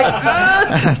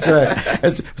 That's right.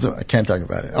 So I can't talk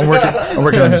about it. I'm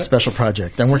working on this special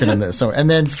project. I'm working on this. So, and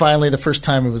then finally, the first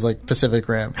time it was like Pacific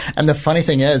Rim. And the funny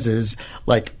thing is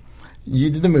like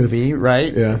you did the movie,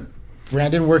 right? Yeah.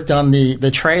 Brandon worked on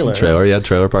the trailer.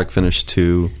 Trailer Park finished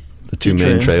the two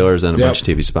main trailers and a bunch of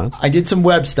TV spots. I did some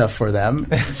web stuff for them.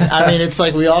 I mean, it's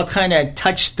like we all kind of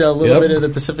touched a little bit of the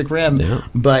Pacific Rim,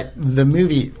 but the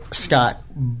movie, Scott,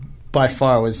 by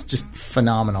far was just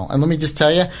phenomenal. And let me just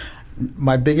tell you,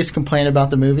 my biggest complaint about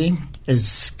the movie is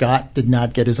Scott did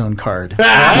not get his own card.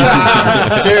 Seriously.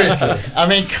 I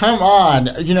mean, come on.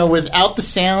 You know, without the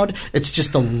sound, it's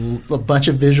just a bunch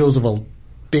of visuals of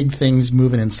big things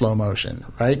moving in slow motion,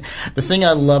 right? The thing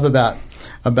I love about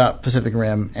Pacific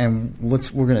Rim, and we're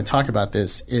going to talk about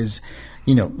this, is,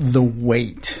 you know, the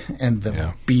weight and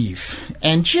the beef,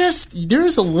 and just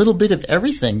there's a little bit of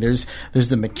everything. There's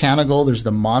the mechanical, there's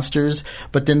the monsters,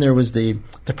 but then there was the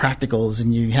practicals,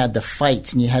 and you had the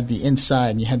fights, and you had the inside,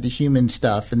 and you had the human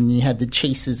stuff, and you had the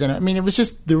chases, and I mean,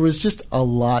 there was just a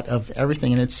lot of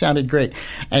everything, and it sounded great.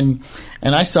 And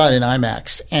I saw it in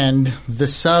IMAX, and the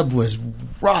sub was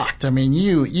rocked. I mean,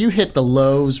 you hit the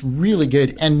lows really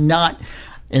good, and not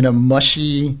in a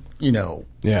mushy,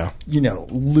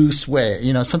 loose way.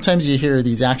 You know, sometimes you hear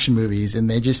these action movies and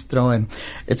they just throw in.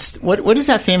 It's what is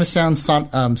that famous sound,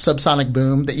 subsonic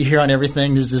boom that you hear on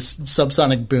everything? There's this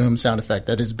subsonic boom sound effect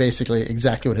that is basically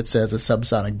exactly what it says, a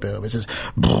subsonic boom. It's just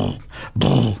boom,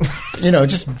 boom.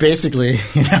 Just basically,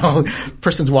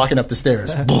 person's walking up the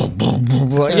stairs. Boom, boom,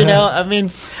 boom. I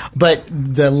mean, but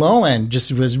the low end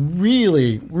just was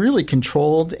really, really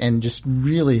controlled and just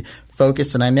really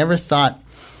focused. And I never thought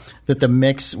that the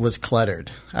mix was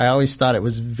cluttered. I always thought it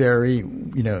was very,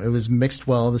 it was mixed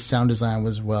well. The sound design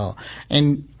was well.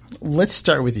 And let's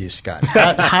start with you, Scott.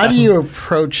 How do you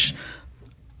approach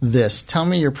this? Tell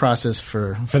me your process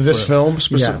for this film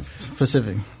specific. Yeah,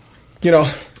 specific.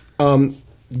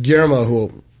 Guillermo,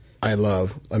 who I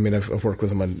love. I mean, I've worked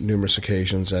with him on numerous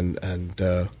occasions, and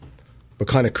we're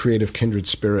kind of creative kindred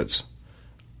spirits.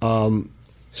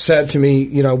 Said to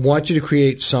me, I want you to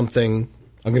create something.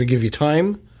 I'm going to give you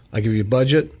time. I give you a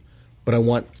budget, but I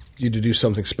want you to do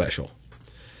something special.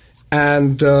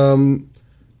 And, the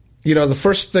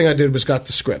first thing I did was got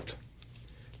the script.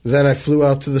 Then I flew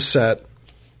out to the set,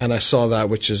 and I saw that,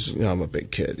 which is, I'm a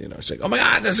big kid. It's like, oh my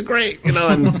God, this is great.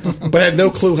 But I had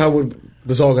no clue how it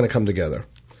was all going to come together.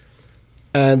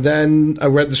 And then I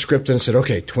read the script and said,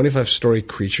 okay, 25-story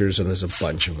creatures, and there's a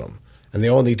bunch of them, and they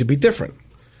all need to be different.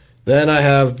 Then I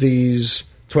have these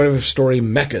 25-story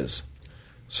mechas.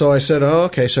 So I said, oh,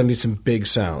 okay, so I need some big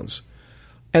sounds.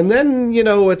 And then,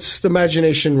 it's the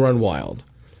imagination run wild.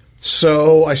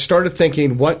 So I started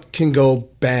thinking, what can go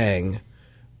bang?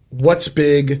 What's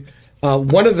big?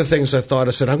 One of the things I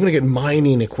said, I'm going to get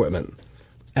mining equipment,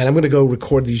 and I'm going to go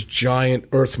record these giant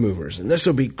earth movers, and this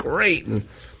will be great. And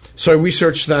so I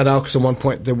researched that out because at one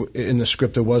point in the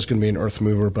script there was going to be an earth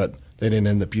mover, but they didn't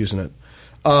end up using it.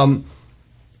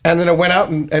 And then I went out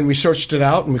and researched it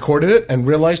out and recorded it and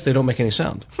realized they don't make any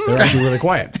sound. They're actually really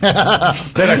quiet.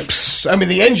 Then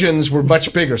the engines were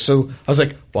much bigger. So I was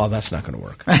like, well, that's not going to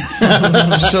work.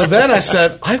 So then I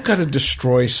said, I've got to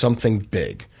destroy something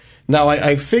big. Now,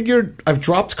 I figured I've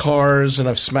dropped cars and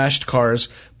I've smashed cars,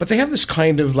 but they have this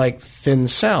kind of thin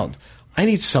sound. I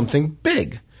need something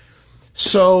big.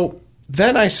 So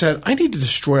then I said, I need to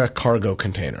destroy a cargo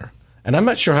container. And I'm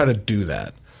not sure how to do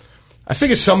that. I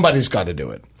figured somebody's got to do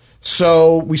it.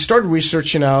 So we started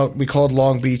researching out. We called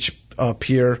Long Beach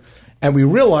Pier, and we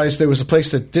realized there was a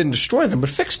place that didn't destroy them but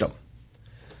fixed them.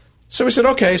 So we said,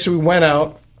 okay. So we went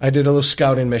out. I did a little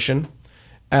scouting mission,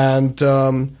 and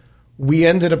we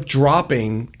ended up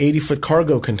dropping 80-foot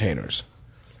cargo containers.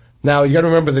 Now, you got to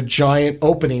remember the giant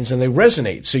openings, and they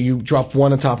resonate. So you drop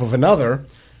one on top of another,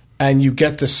 and you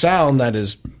get the sound that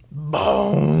is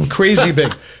boom, crazy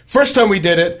big. First time we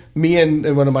did it, me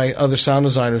and one of my other sound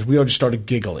designers, we all just started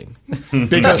giggling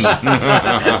because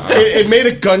it made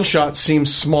a gunshot seem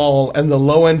small, and the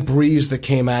low-end breeze that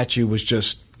came at you was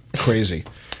just crazy.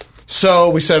 So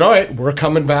we said, all right, we're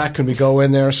coming back, and we go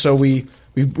in there. So we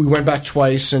went back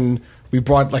twice, and we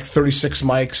brought 36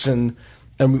 mics, and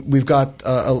we've got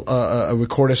a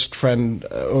recordist friend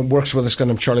who works with us,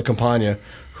 named Charlie Campagna,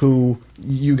 who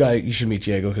you should meet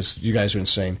Diego because you guys are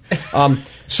insane.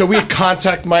 So we had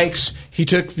contact mics. He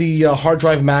took the hard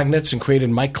drive magnets and created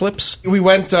mic clips. We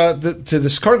went to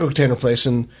this cargo container place,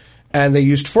 and they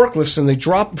used forklifts, and they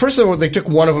dropped. First of all, they took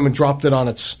one of them and dropped it on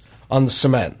the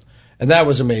cement, and that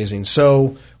was amazing.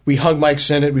 So we hung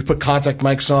mics in it. We put contact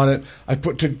mics on it. I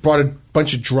brought a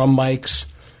bunch of drum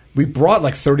mics. We brought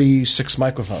 36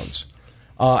 microphones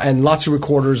and lots of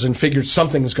recorders, and figured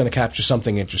something was going to capture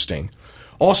something interesting.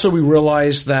 Also, we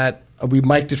realized that we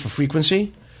mic'd it for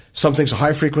frequency. Some things are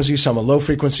high frequencies, some are low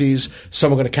frequencies.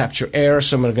 Some are going to capture air,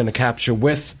 some are going to capture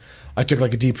width. I took a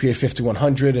DPA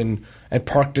 5100 and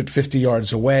parked it 50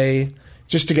 yards away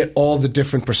just to get all the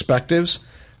different perspectives.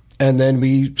 And then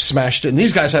we smashed it. And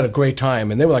these guys had a great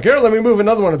time. And they were like, here, let me move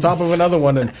another one on top of another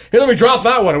one. And here, let me drop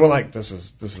that one. And we're like, this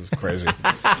is crazy.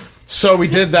 So we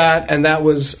did that, and that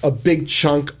was a big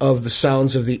chunk of the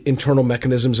sounds of the internal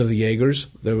mechanisms of the Jaegers,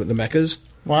 the mechas.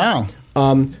 Wow.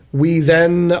 We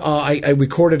then, I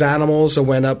recorded animals. I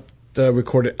went up,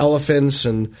 recorded elephants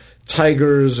and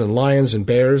tigers and lions and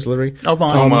bears, literally. Oh,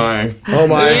 my. Oh,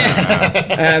 my.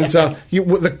 And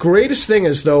the greatest thing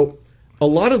is, though, a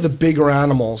lot of the bigger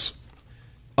animals,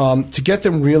 to get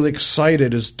them really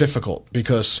excited is difficult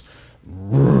because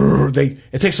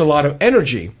it takes a lot of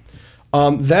energy.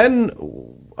 Then,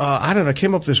 I don't know, I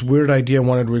came up with this weird idea. I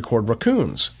wanted to record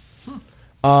raccoons.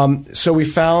 So we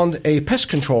found a pest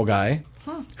control guy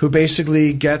who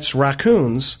basically gets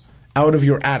raccoons out of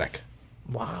your attic.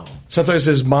 Wow. Sometimes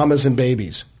there's mamas and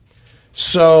babies.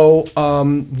 So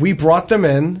we brought them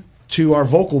in to our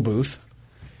vocal booth,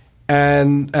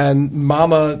 and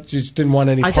Mama just didn't want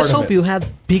any part of it. I just hope you had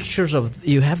pictures of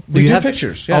you have. We do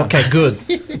pictures. Yeah. Okay, good.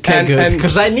 Okay, good.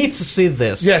 Because I need to see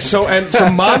this. Yeah. So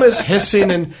Mama's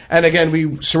hissing, and again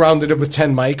we surrounded it with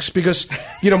 10 mics because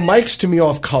mics to me are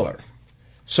off color.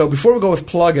 So before we go with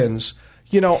plugins,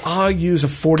 I'll use a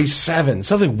 47,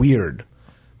 something weird.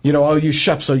 I'll use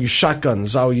Sheps, I'll use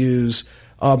shotguns, I'll use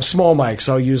small mics,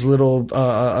 I'll use little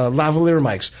lavalier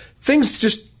mics. Things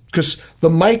just because the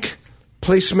mic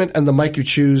placement and the mic you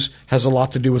choose has a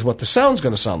lot to do with what the sound's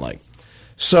going to sound like.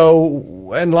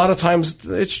 So, and a lot of times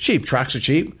it's cheap. Tracks are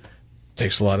cheap.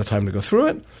 Takes a lot of time to go through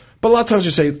it. But a lot of times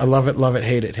you say, I love it,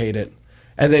 hate it.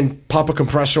 And then pop a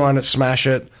compressor on it, smash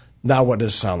it. Now what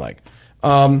does it sound like?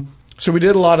 So we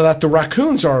did a lot of that. The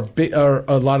raccoons are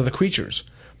a lot of the creatures.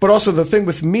 But also the thing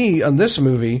with me on this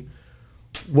movie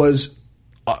was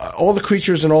all the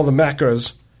creatures and all the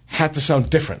mechas had to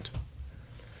sound different.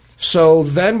 So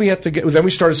then we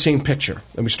started seeing picture,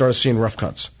 and we started seeing rough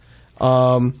cuts.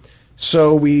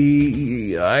 So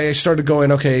I started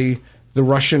going, okay, the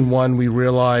Russian one, we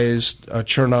realized,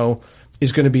 Cherno,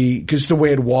 is going to be, because the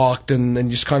way it walked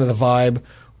and just kind of the vibe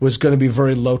was going to be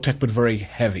very low tech but very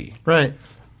heavy. Right.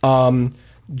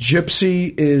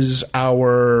 Gypsy is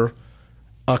our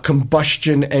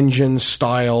combustion engine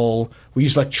style. We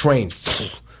use like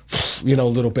trains, a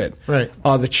little bit. Right.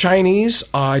 The Chinese,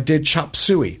 I did chop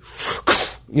suey,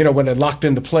 when it locked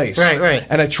into place. Right.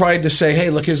 And I tried to say, hey,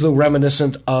 look, here's a little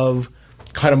reminiscent of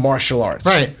kind of martial arts.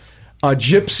 Right.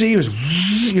 Gypsy was,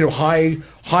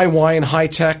 high whine, high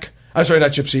tech. I'm sorry,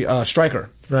 not Gypsy, Striker.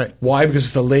 Right. Why? Because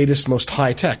it's the latest, most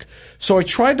high tech. So I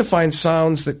tried to find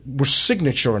sounds that were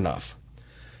signature enough.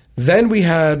 Then we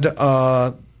had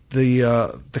the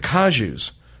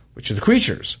Kajus, which are the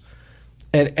creatures,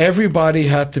 and everybody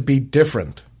had to be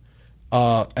different.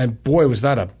 And boy, was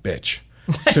that a bitch,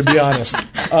 to be honest.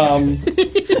 Because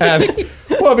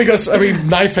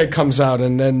Knifehead comes out,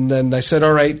 and then I said,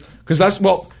 all right, because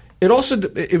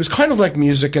it was kind of like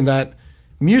music in that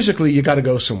musically you got to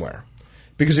go somewhere,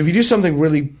 because if you do something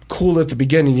really cool at the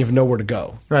beginning, you have nowhere to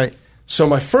go. Right. So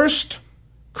my first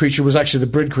creature was actually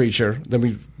the Brid creature. Then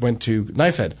we went to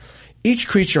Knifehead. Each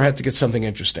creature had to get something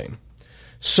interesting.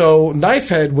 So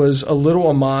Knifehead was a little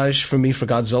homage for me for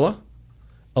Godzilla,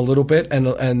 a little bit,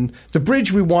 and the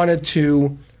bridge we wanted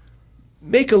to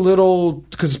make a little,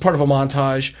 because it's part of a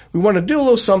montage. We want to do a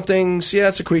little something. Yeah,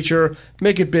 it's a creature.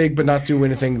 Make it big, but not do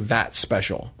anything that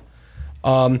special.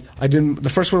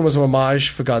 The first one was an homage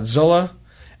for Godzilla,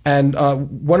 and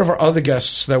one of our other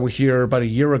guests that were here about a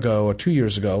year ago or 2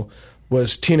 years ago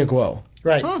was Tina Guo.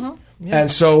 Right. Uh-huh. Yeah.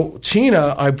 And so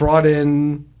Tina, I brought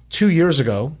in 2 years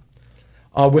ago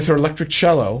with her electric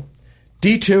cello,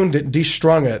 detuned it,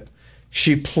 destrung it.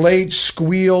 She played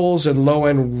squeals and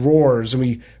low-end roars, and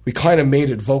we kind of made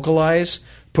it vocalize,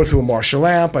 put it through a Marshall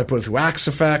amp, I put it through Axe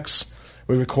Effects,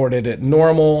 we recorded it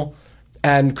normal,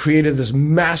 and created this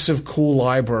massive, cool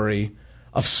library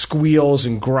of squeals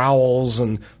and growls,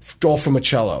 and all from a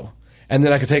cello. And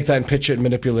then I could take that and pitch it and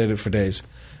manipulate it for days.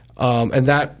 And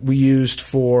that we used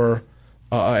for,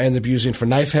 ended up using for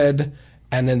Knifehead,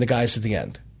 and then the guys at the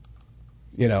end.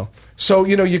 So,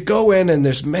 you go in and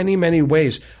there's many, many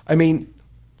ways. I mean,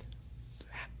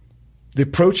 the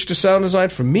approach to sound design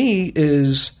for me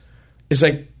is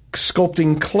like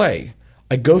sculpting clay.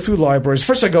 I go through libraries.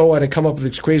 First I go and I come up with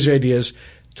these crazy ideas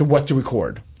to what to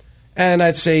record. And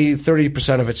I'd say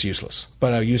 30% of it's useless,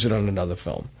 but I'll use it on another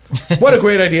film. What a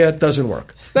great idea. It doesn't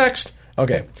work. Next.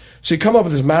 Okay. So you come up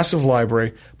with this massive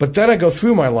library, but then I go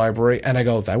through my library and I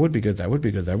go, that would be good, that would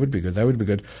be good, that would be good, that would be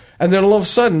good. And then all of a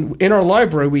sudden, in our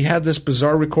library, we had this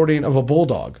bizarre recording of a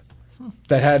bulldog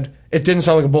it didn't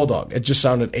sound like a bulldog. It just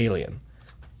sounded alien,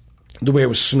 the way it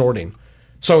was snorting.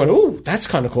 So I went, ooh, that's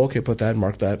kind of cool. Okay, put that,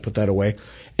 mark that, put that away.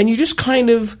 And you just kind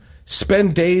of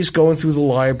spend days going through the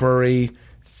library,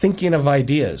 thinking of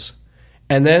ideas.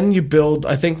 And then you build,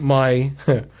 I think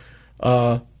the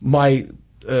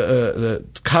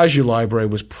Kaju library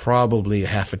was probably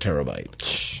half a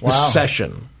terabyte. Wow. The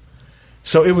session.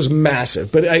 So it was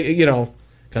massive. But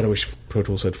God, I wish Pro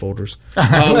Tools had folders.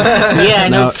 Yeah,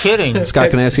 no kidding.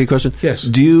 Scott, can I ask you a question? Yes.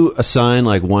 Do you assign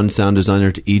like one sound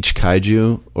designer to each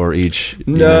kaiju or each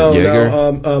No.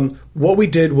 Jaeger? What we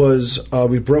did was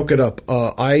we broke it up.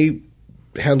 I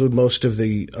handled most of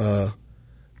the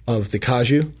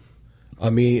Kaju.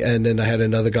 Me, and then I had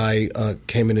another guy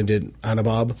came in and did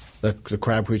Anabob, the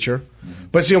crab creature. Mm-hmm.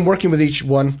 But see, I'm working with each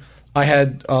one. I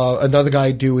had another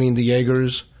guy doing the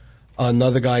Jaegers,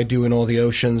 another guy doing all the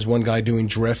oceans, one guy doing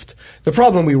drift. The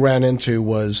problem we ran into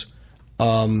was we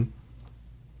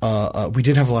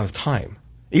didn't have a lot of time.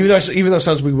 Even though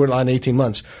sometimes we were on 18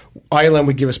 months, ILM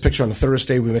would give us a picture on a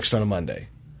Thursday, we mixed on a Monday.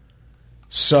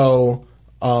 So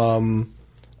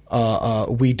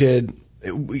we did.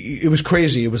 It was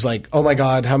crazy. It was like, oh my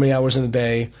God, how many hours in a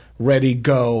day? Ready,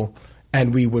 go,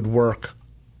 and we would work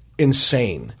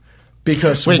insane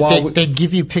because they'd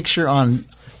give you picture on.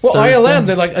 Well, Thursday? ILM,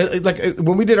 they like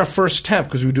when we did our first temp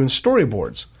because we were doing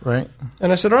storyboards, right?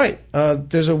 And I said, all right,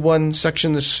 there's a one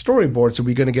section that's storyboards. Are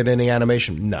we going to get any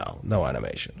animation? No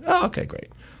animation. Oh, okay,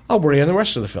 great. I'll worry on the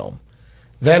rest of the film.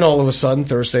 Then all of a sudden,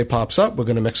 Thursday pops up. We're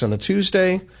going to mix on a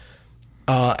Tuesday,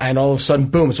 and all of a sudden,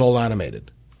 boom, it's all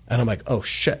animated. And I'm like, oh,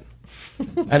 shit.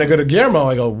 And I go to Guillermo.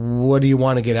 I go, what do you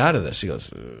want to get out of this? He goes,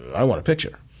 I want a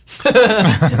picture.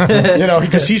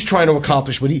 Because he's trying to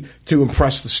accomplish to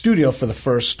impress the studio for the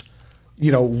first,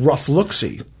 rough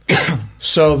look-see.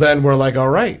 So then we're like, all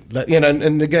right.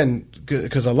 And again,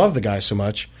 because I love the guy so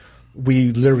much,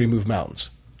 we literally move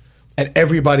mountains. And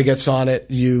everybody gets on it.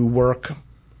 You work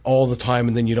all the time,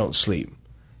 and then you don't sleep.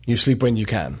 You sleep when you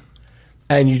can.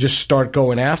 And you just start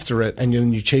going after it, and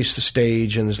then you chase the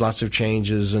stage, and there's lots of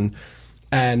changes, and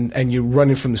you're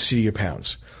running from the seat of your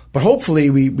pants. but hopefully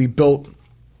we built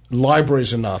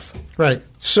libraries enough. Right.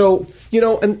 So,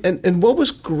 and what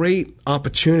was great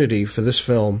opportunity for this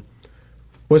film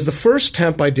was the first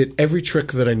temp I did every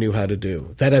trick that I knew how to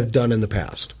do, that I've done in the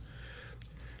past.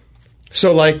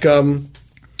 So like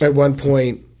at one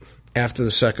point after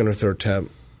the second or third temp,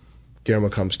 Guillermo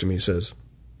comes to me and says,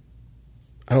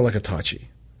 I don't like Itachi.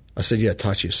 I said, yeah,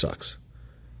 Itachi sucks.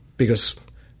 Because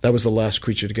that was the last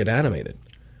creature to get animated.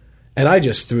 And I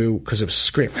just threw, because it was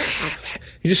screaming.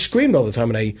 He just screamed all the time.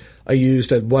 And I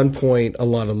used at one point a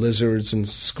lot of lizards and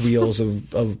squeals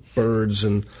of birds,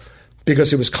 and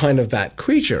because it was kind of that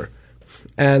creature.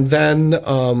 And then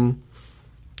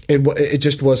it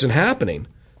just wasn't happening.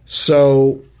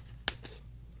 So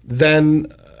then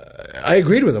I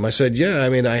agreed with him. I said, yeah, I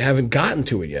mean, I haven't gotten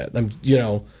to it yet. I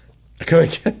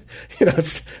couldn't get,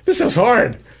 this was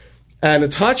hard. And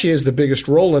Itachi is the biggest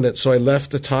role in it, so I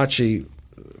left Itachi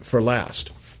for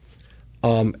last.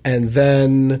 And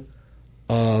then,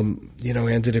 I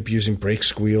ended up using brake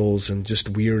squeals and just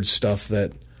weird stuff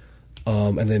that,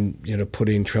 and then,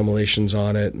 putting tremolations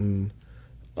on it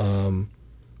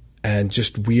and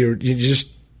just weird, you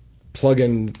just plug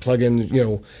in,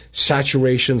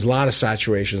 saturations, a lot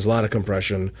of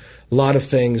compression, a lot of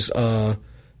things, to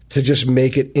just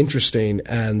make it interesting.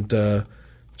 And,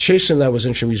 chasing that was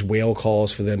interesting. We used whale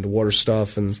calls for the underwater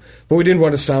stuff, but we didn't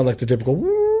want to sound like the typical,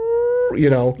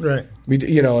 right?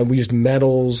 And we used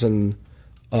metals, and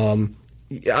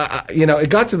it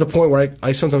got to the point where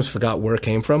I sometimes forgot where it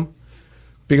came from,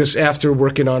 because after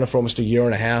working on it for almost a year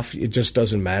and a half, it just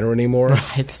doesn't matter anymore.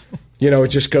 Right. It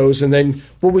just goes. And then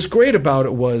what was great about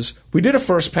it was we did a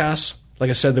first pass,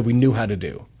 like I said, that we knew how to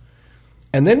do,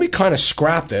 and then we kind of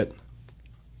scrapped it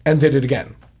and did it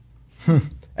again.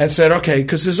 And said, okay,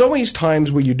 because there's always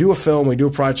times where you do a film, we do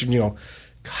a project, and you go,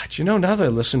 God, now that I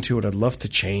listen to it, I'd love to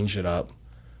change it up.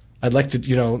 I'd like to,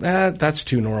 that's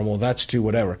too normal, that's too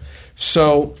whatever.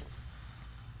 So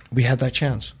we had that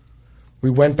chance. We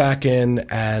went back in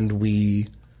and we,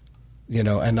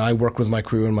 and I worked with my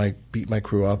crew and beat my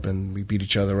crew up, and we beat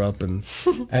each other up, and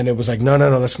it was like, no,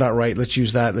 that's not right. Let's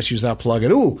use that plugin.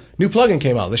 Ooh, new plugin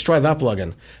came out. Let's try that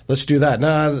plugin. Let's do that.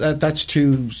 Nah, that's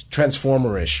too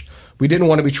Transformer-ish. We didn't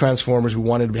want to be Transformers. We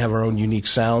wanted to have our own unique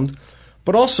sound.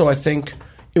 But also, I think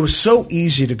it was so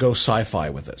easy to go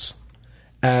sci-fi with this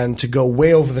and to go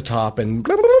way over the top and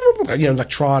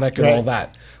electronic and all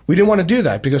that. We didn't want to do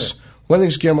that, because one of the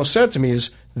things Guillermo said to me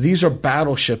is, these are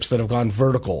battleships that have gone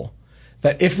vertical,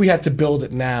 that if we had to build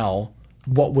it now,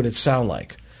 what would it sound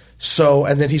like? So,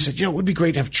 and then he said, it would be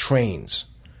great to have trains.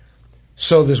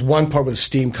 So there's one part with the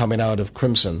steam coming out of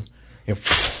Crimson, or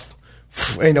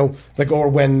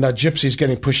when Gypsy's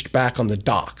getting pushed back on the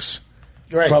docks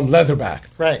from Leatherback.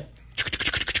 Right.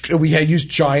 We had used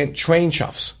giant train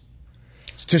chuffs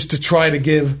just to try to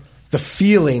give the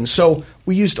feeling. So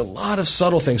we used a lot of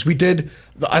subtle things. We did,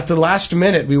 at the last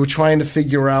minute, we were trying to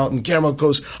figure out, and Guillermo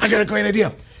goes, I got a great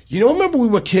idea. Remember we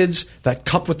were kids, that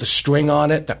cup with the string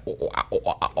on it?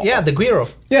 Yeah, the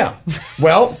Guiro. Yeah.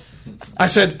 Well, I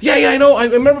said, yeah, I know. I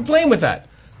remember playing with that.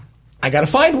 I got to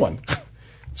find one.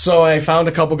 So I found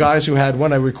a couple guys who had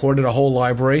one. I recorded a whole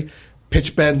library,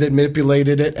 pitch bended it,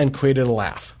 manipulated it, and created a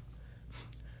laugh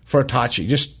for Itachi,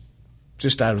 just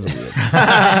out of the weird.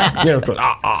 Goes,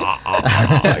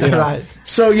 Right.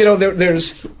 So,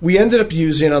 we ended up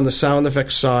using, on the sound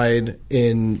effects side,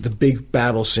 in the big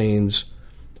battle scenes,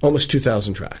 almost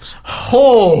 2,000 tracks.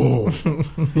 Oh!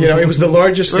 It was the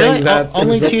largest thing that...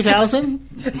 Only 2,000?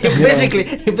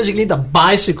 Basically the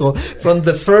bicycle from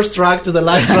the first track to the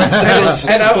last track.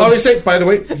 And I always say, by the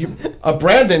way,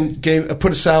 Brandon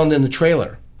put a sound in the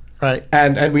trailer. Right.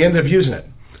 And we ended up using it.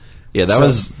 Yeah,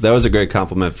 that was a great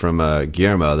compliment from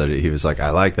Guillermo, that he was like,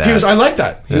 I like that. He was, I like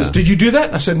that. He goes, did you do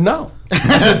that? I said, no.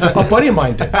 I said, a buddy of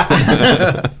mine did.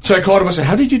 So I called him and said,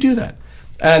 how did you do that?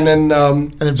 And then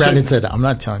Brandon said, I'm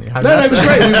not telling you. No, it was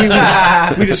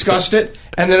great. We discussed it.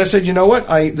 And then I said, you know what?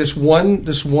 This one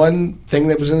thing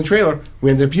that was in the trailer, we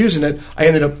ended up using it. I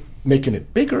ended up making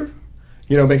it bigger,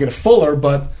 making it fuller.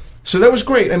 But so that was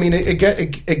great. I mean,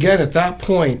 again, at that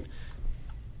point,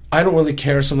 I don't really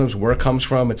care sometimes where it comes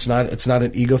from. It's not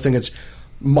an ego thing. It's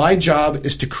my job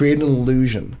is to create an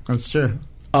illusion. That's true.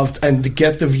 And to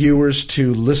get the viewers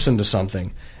to listen to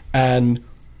something. And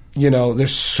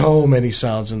there's so many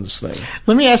sounds in this thing.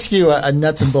 Let me ask you a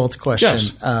nuts and bolts question.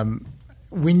 Yes.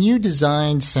 When you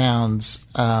design sounds,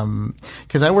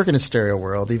 because I work in a stereo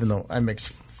world, even though I mix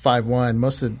 5.1,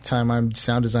 most of the time I'm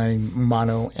sound designing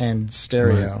mono and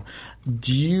stereo. Right.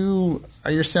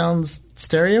 Are your sounds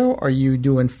stereo? Are you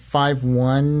doing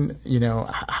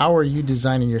 5.1? How are you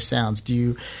designing your sounds? Do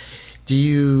you Do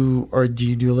you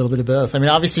do a little bit of both? I mean,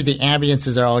 obviously the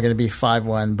ambiences are all going to be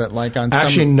 5.1, but like on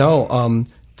actually no.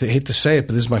 I hate to say it,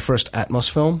 but this is my first Atmos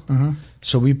film.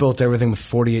 So we built everything with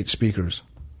 48 speakers,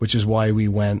 which is why we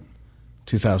went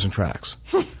 2,000 tracks.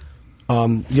 We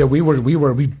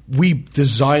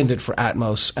designed it for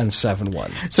Atmos and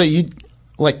 7.1. So you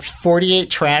like 48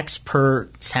 tracks per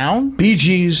sound? Bee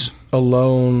Gees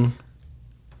alone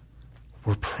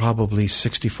were probably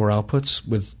 64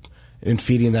 outputs in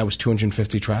feeding that was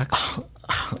 250 tracks.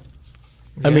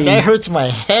 I mean, that hurts my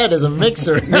head as a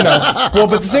mixer. Well,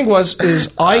 but the thing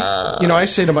I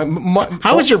say to my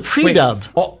how was your pre-dub?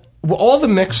 All the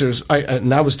mixers,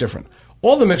 and that was different.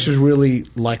 All the mixers really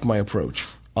like my approach.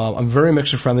 I'm very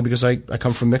mixer friendly because I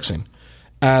come from mixing,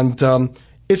 and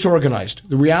it's organized.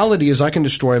 The reality is I can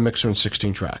destroy a mixer in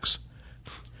 16 tracks.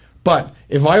 But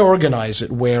if I organize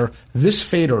it where this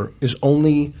fader is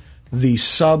only the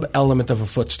sub-element of a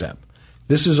footstep,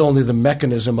 this is only the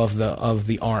mechanism of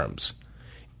the arms,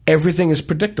 everything is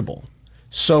predictable.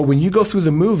 So when you go through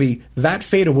the movie, that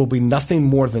fader will be nothing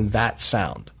more than that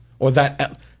sound or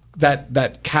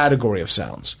that category of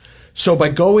sounds. So by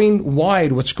going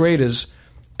wide, what's great is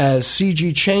as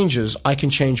CG changes, I can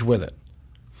change with it.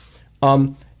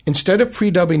 Instead of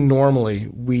pre-dubbing normally,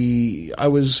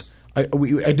 I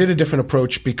did a different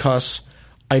approach because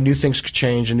I knew things could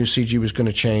change. I knew CG was going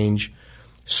to change.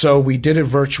 So we did it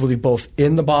virtually both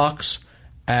in the box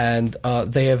and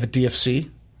they have a DFC,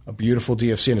 a beautiful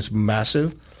DFC, and it's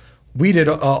massive. We did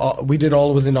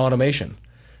all within automation.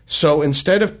 So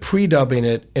instead of pre-dubbing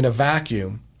it in a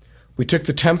vacuum, we took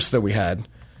the temps that we had,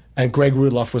 and Greg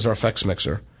Rudloff was our effects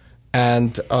mixer,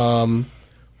 and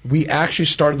we actually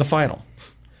started the final.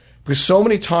 Because so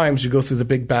many times you go through the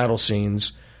big battle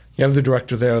scenes, you have the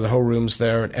director there, the whole room's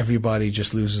there, and everybody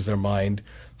just loses their mind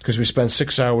because we spend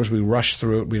 6 hours, we rush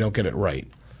through it, we don't get it right.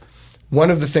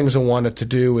 One of the things I wanted to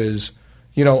do is,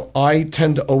 I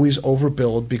tend to always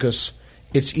overbuild because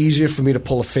it's easier for me to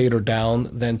pull a fader down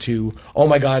than to, oh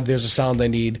my God, there's a sound I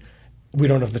need. We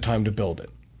don't have the time to build it.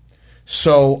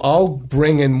 So I'll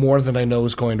bring in more than I know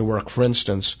is going to work. For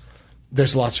instance,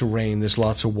 there's lots of rain, there's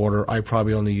lots of water. I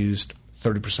probably only used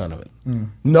 30% of it.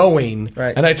 Knowing,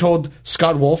 right. And I told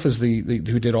Scott Wolf is the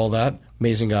who did all that,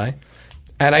 amazing guy.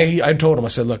 And I told him, I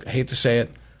said, look, I hate to say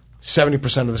it, 70%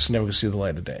 of this is never going to see the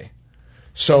light of day.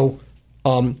 So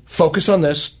focus on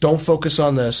this. Don't focus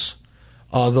on this.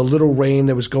 The little rain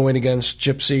that was going against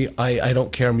Gypsy, I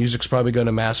don't care. Music's probably going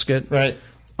to mask it. Right.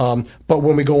 But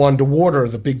when we go underwater,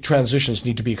 the big transitions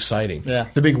need to be exciting. Yeah.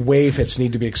 The big wave hits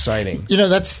need to be exciting.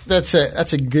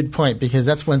 That's a good point because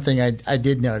that's one thing I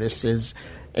did notice is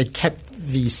it kept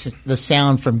the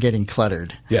sound from getting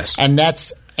cluttered. Yes. And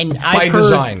by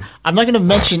design. I'm not going to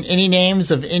mention any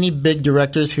names of any big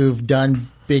directors who've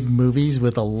done big movies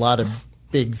with a lot of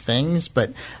big things,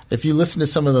 but if you listen to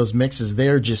some of those mixes, they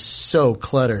are just so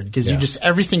cluttered because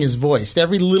everything is voiced,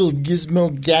 every little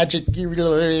gizmo gadget,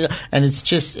 and it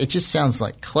just sounds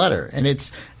like clutter, and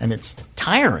it's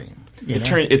tiring.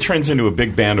 It turns into a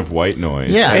big band of white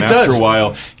noise. Yeah, and it after does. a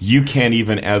while, you can't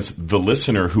even, as the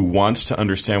listener who wants to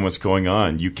understand what's going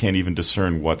on, you can't even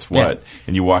discern what's what,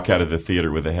 and you walk out of the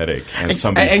theater with a headache. And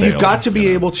somebody and failed, you've got to be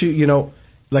able to,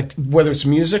 like whether it's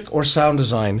music or sound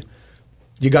design,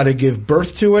 you got to give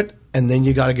birth to it, and then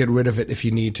you got to get rid of it if you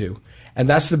need to. And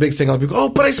that's the big thing. I'll be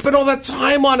but I spent all that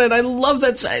time on it. I love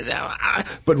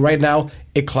that. But right now,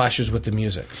 it clashes with the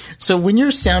music. So when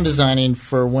you're sound designing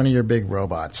for one of your big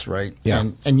robots, right?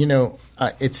 Yeah. And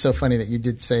it's so funny that you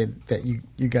did say that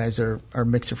you guys are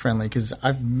mixer friendly because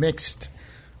I've mixed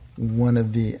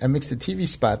I mixed the TV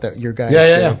spot that your guys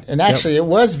did. Yeah. And actually, it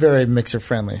was very mixer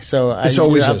friendly. So It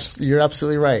always is. You're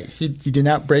absolutely right. You did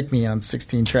not break me on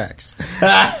 16 tracks.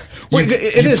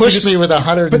 You pushed me with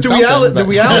 100 But and the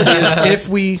reality is if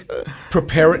we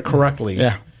prepare it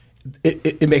correctly,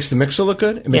 it makes the mixer look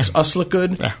good. It makes us look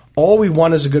good. Yeah. All we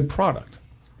want is a good product.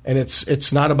 And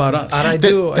it's not about us. And I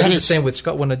do the same with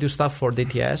Scott. When I do stuff for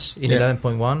DTS in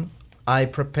 11.1, I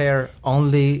prepare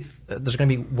only, there's going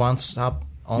to be one sub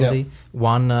only,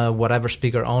 one whatever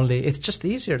speaker only. It's just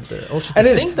easier also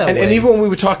to think that way. And even when we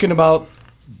were talking about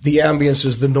the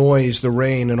ambiences, the noise, the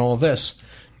rain, and all this,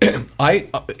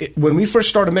 when we first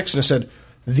started mixing, I said,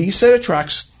 these set of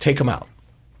tracks, take them out.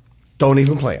 Don't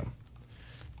even play them.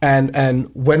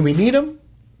 And when we need them,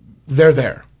 they're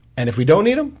there. And if we don't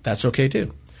need them, that's okay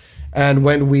too. And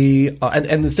when we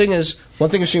and the thing is, one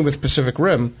thing I've seen with Pacific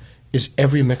Rim is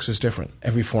every mix is different,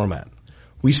 every format.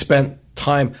 We spent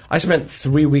time. I spent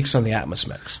 3 weeks on the Atmos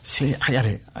mix. See, I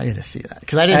gotta see that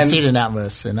because I didn't see it in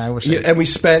Atmos, and I wish. And we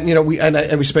spent,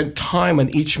 we spent time on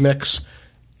each mix,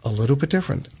 a little bit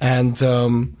different. And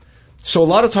So a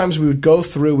lot of times we would go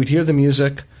through, we'd hear the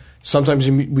music. Sometimes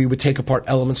we would take apart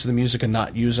elements of the music and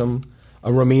not use them.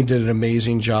 Ramin did an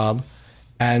amazing job.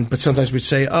 But sometimes we'd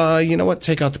say, you know what,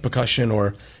 take out the percussion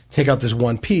or take out this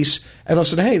one piece. And I'll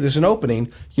say, hey, there's an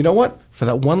opening. You know what? For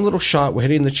that one little shot, we're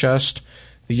hitting the chest.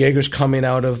 The Jaeger's coming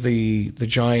out of the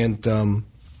giant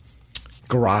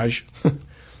garage.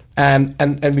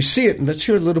 and we see it, and let's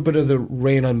hear a little bit of the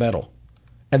Rain on Metal.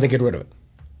 And then get rid of it.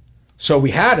 So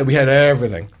we had it. We had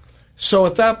everything. So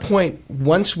at that point,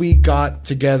 once we got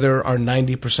together our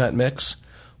 90% mix,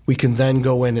 we can then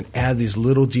go in and add these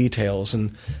little details.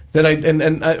 And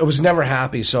then I was never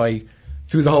happy. So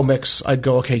through the whole mix, I'd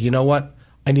go, okay, you know what?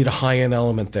 I need a high-end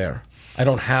element there. I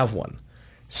don't have one.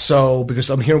 So because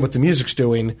I'm hearing what the music's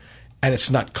doing, and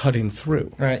it's not cutting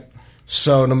through. Right.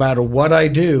 So no matter what I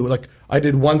do, like I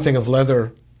did one thing of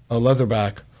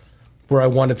leatherback, where I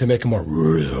wanted to make it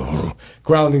more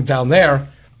grounding down there.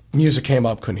 Music came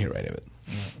up, couldn't hear any of it.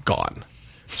 Gone.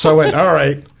 So I went, all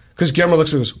right. Because Guillermo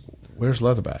looks at me and goes, where's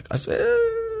leatherback? I said,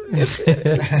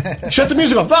 shut the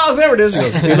music off. Oh, there it is.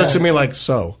 He looks at me like,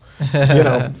 so.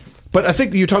 But I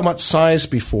think you were talking about size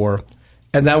before,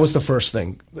 and that was the first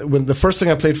thing. When the first thing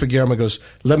I played for Guillermo goes,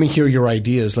 let me hear your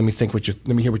ideas. Let me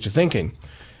hear what you're thinking.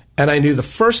 And I knew the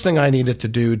first thing I needed to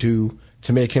do to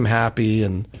make him happy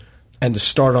and to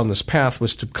start on this path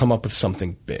was to come up with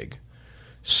something big.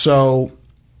 So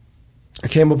I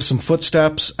came up with some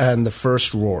footsteps and the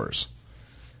first roars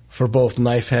for both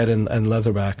Knifehead and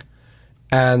Leatherback.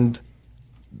 And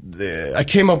I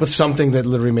came up with something that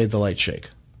literally made the light shake.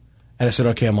 And I said,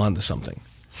 okay, I'm on to something.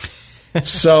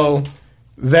 So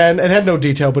then it had no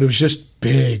detail, but it was just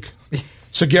big.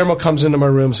 So Guillermo comes into my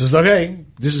room and says, okay,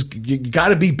 you got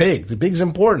to be big. The big's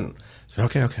important. I said,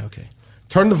 okay.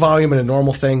 Turned the volume in a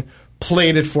normal thing,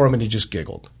 played it for him, and he just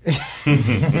giggled.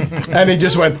 And he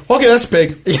just went, okay, that's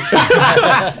big.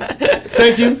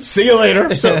 Thank you. See you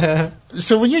later.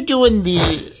 So when you're doing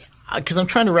because I'm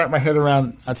trying to wrap my head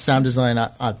around sound design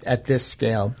at this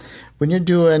scale, when you're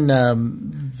doing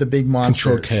the big monsters.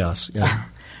 Controlled chaos, yeah.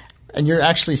 And you're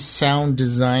actually sound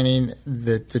designing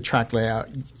the track layout.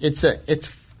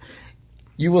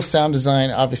 You will sound design,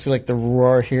 obviously, like the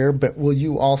roar here, but will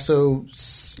you also,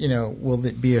 will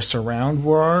it be a surround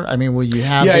roar? I mean, will you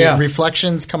have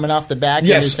reflections coming off the back?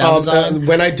 Yes. In your sound design?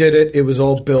 When I did it, it was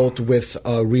all built with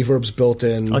reverbs built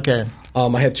in. Okay.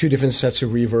 I had two different sets of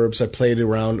reverbs. I played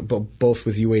around both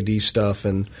with UAD stuff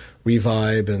and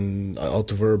revibe and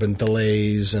altiverb and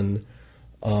delays and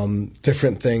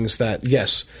different things that,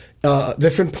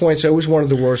 different points. I always wanted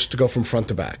the roars to go from front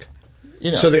to back.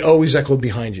 So they always echoed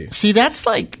behind you. See,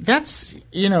 that's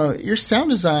your sound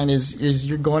design is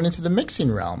you're going into the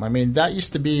mixing realm. I mean, that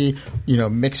used to be,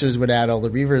 mixers would add all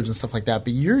the reverbs and stuff like that,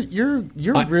 but you're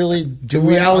really doing.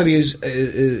 The reality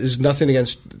is nothing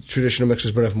against traditional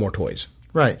mixers, but I have more toys.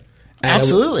 Right.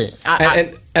 Absolutely.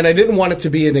 And I didn't want it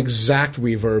to be an exact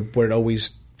reverb where it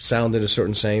always sounded a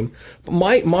certain same. But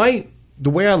the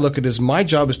way I look at it is my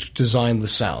job is to design the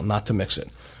sound, not to mix it.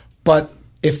 But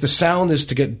if the sound is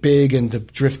to get big and to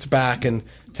drift back and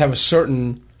to have a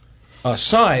certain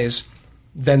size,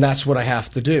 then that's what I have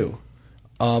to do.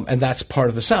 And that's part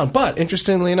of the sound. But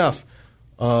interestingly enough,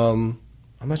 I'm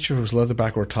not sure if it was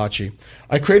Leatherback or Itachi.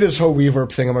 I created this whole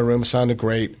reverb thing in my room. It sounded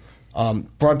great.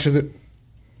 Brought it to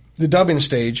the dubbing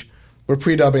stage. We're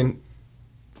pre-dubbing.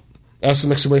 Asked the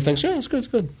mixer what he thinks. Yeah, it's good, it's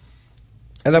good.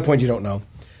 At that point, you don't know.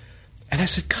 And I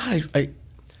said, God,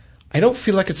 I don't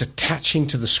feel like it's attaching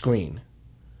to the screen.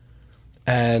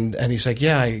 And he's like,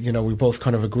 yeah, we both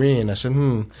kind of agree. And I said,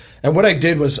 And what I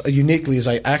did was, uniquely, is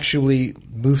I actually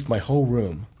moved my whole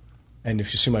room, and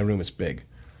if you see my room, it's big,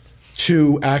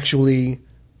 to actually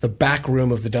the back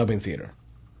room of the dubbing theater,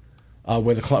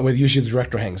 where usually the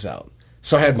director hangs out.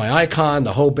 So I had my icon,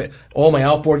 the whole bit, all my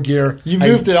outboard gear. You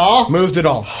moved it all? Moved it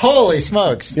all. Holy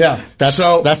smokes. Yeah.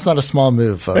 That's not a small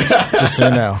move, folks, just so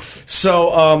you know.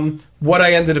 So what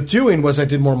I ended up doing was I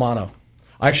did more mono.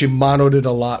 I actually monoed it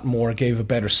a lot more, gave a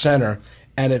better center,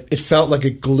 and it felt like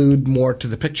it glued more to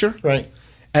the picture. Right.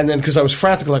 And then, because I was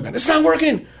frantic, like, it's not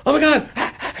working. Oh, my God.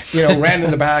 Ran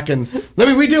in the back and, let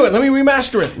me redo it. Let me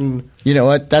remaster it. And you know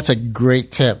what? That's a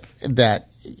great tip, that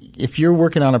if you're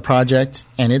working on a project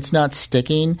and it's not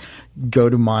sticking, go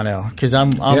to mono. Because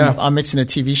I'm mixing a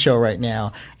TV show right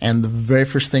now, and the very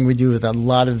first thing we do with a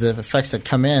lot of the effects that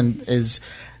come in is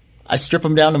I strip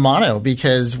them down to mono,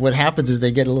 because what happens is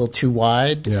they get a little too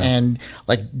wide and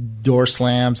like door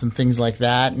slams and things like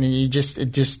that, and it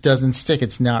just doesn't stick.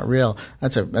 It's not real.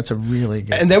 That's a really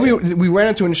good. And then we ran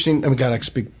into an interesting. I mean, God, I could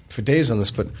speak for days on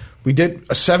this, but we did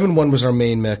a 7.1 was our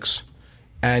main mix,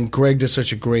 and Greg did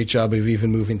such a great job of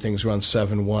even moving things around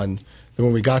 7.1. And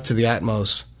when we got to the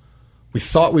Atmos, we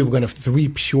thought we were going to have 3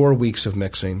 pure weeks of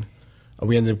mixing.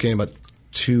 We ended up getting about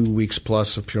 2 weeks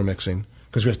plus of pure mixing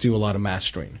because we have to do a lot of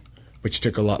mastering, which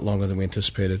took a lot longer than we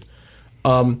anticipated.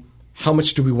 How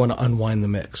much do we want to unwind the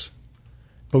mix?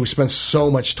 But we spent so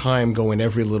much time going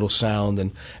every little sound.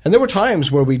 And there were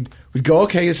times where we'd go,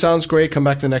 okay, it sounds great, come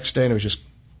back the next day, and it was just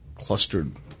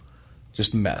clustered,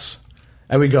 just mess.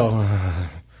 And we go,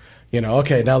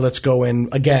 okay, now let's go in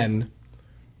again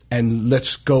and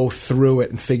let's go through it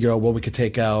and figure out what we could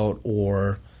take out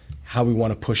or how we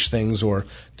want to push things, or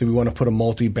do we want to put a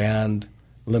multi-band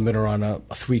limiter on a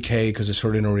 3K because it's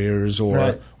hurting our ears, or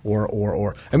I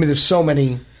mean, there's so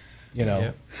many,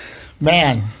 Yeah.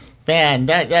 Man,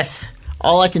 that's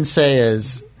all I can say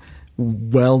is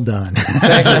well done.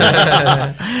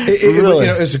 Thank you. Really?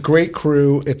 It's a great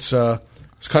crew. It's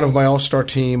kind of my all-star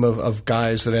team of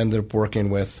guys that I ended up working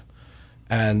with.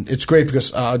 And it's great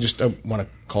because I want to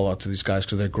call out to these guys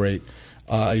because they're great.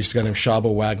 I used to get named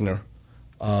Shabo Wagner,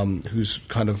 who's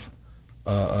kind of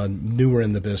newer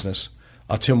in the business.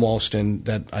 Tim Walston,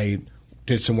 that I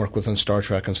did some work with on Star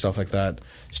Trek and stuff like that.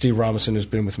 Steve Robinson has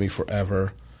been with me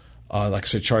forever. Like I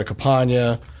said, Charlie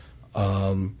Campagna,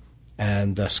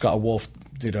 and Scott Wolf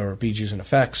did our BGs and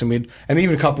effects. And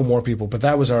even a couple more people. But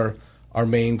that was our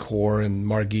main core, and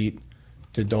Margit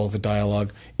did all the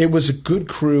dialogue. It was a good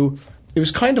crew. It was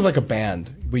kind of like a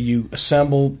band where you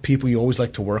assemble people you always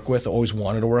like to work with, always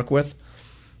wanted to work with,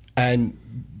 and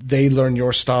they learn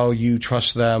your style, you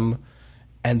trust them,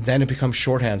 and then it becomes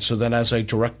shorthand. So then as I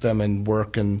direct them and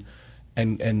work and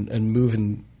move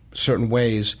in certain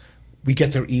ways, we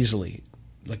get there easily.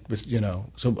 Like with,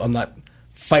 so I'm not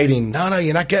fighting, no,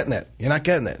 you're not getting it. You're not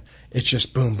getting it. It's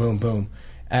just boom, boom, boom.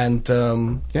 And,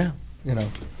 Does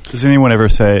anyone ever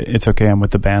say, it's okay, I'm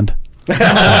with the band?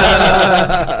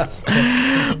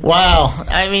 Wow.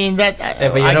 I mean, that...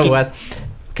 But you know what?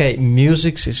 Okay,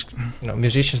 music is...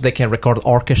 musicians, they can record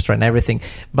orchestra and everything,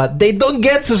 but they don't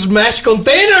get to smash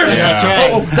containers! Yeah. That's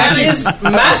right. That is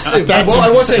massive! I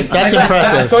will say... That's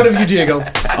impressive. I thought of you, Diego.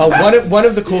 One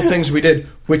of the cool things we did,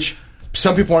 which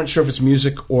some people aren't sure if it's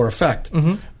music or effect,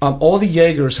 all the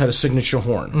Jaegers had a signature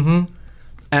horn. Mm-hmm.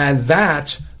 And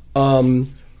that...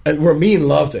 and Ramin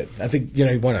loved it. I think,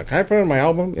 he wanted, can I put it on my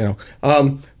album?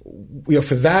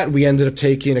 For that, we ended up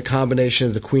taking a combination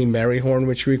of the Queen Mary horn,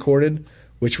 which we recorded,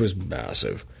 which was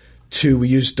massive, we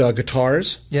used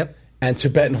guitars and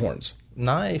Tibetan horns.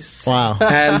 Nice. Wow.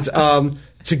 And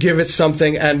to give it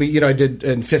something, and I did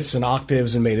in fifths and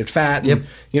octaves and made it fat, and,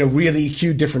 really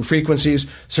EQ'd different frequencies.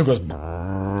 So it goes,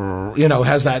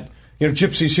 has that,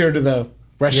 gypsies here to the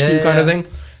rescue kind of thing.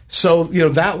 So,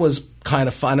 that was kind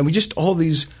of fun. And we just, all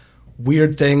these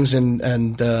weird things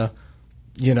and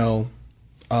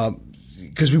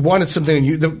because we wanted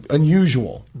something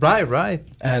unusual. Right.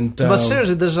 And but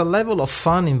seriously, there's a level of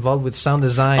fun involved with sound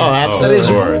design absolutely.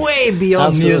 that is way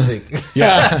beyond music.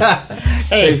 Yeah.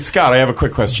 Hey, Scott, I have a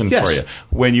quick question Yes. for you.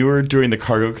 When you were doing the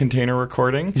cargo container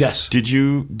recording, yes, did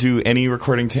you do any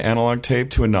recording to analog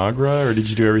tape to a Nagra, or did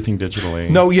you do everything digitally?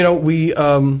 No, we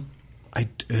I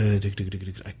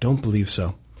don't believe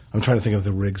so. I'm trying to think of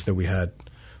the rigs that we had.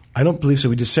 I don't believe so.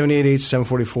 We did 788s,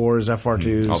 744s,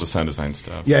 FR2s. All the sound design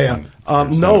stuff. Yeah.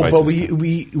 No, but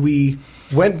we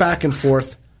went back and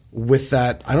forth with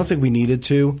that. I don't think we needed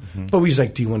to, but we used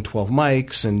like D112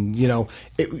 mics, and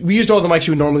we used all the mics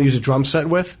you would normally use a drum set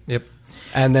with. Yep.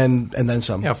 And then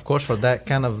some. Yeah, of course, for that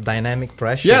kind of dynamic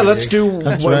pressure. Yeah, let's do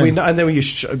what right. we know, and then we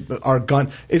use our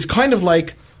gun. It's kind of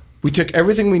like we took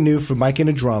everything we knew for miking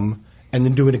a drum and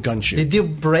then doing a gun shoot. Did you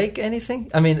break anything?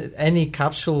 I mean, any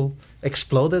capsule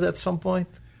exploded at some point?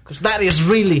 Because that is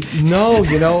really... No,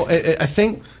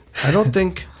 I don't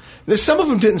think... Some of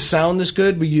them didn't sound as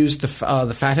good. We used the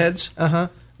fatheads.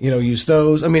 Used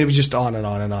those. I mean, it was just on and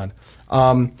on and on.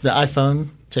 The iPhone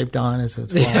taped on as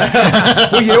it's well.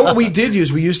 Well, what we did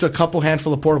use? We used a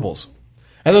handful of portables.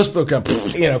 And those crap.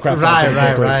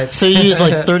 Right. So you use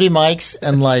like 30 mics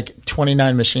and like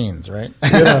 29 machines, right? We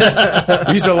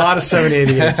used a lot of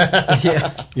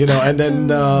 788s. Yeah. And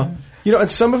then and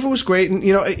some of it was great, and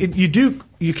you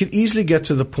could easily get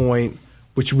to the point,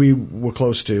 which we were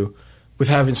close to, with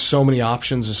having so many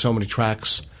options and so many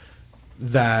tracks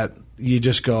that you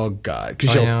just go, God,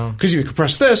 because you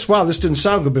compress this. Wow, this didn't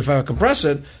sound good, but if I compress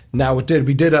it, now it did.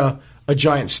 We did a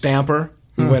giant stamper.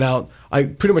 We went out. I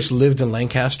pretty much lived in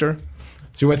Lancaster,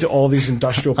 so we went to all these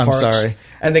industrial parks. I'm sorry.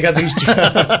 And they got these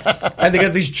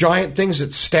giant things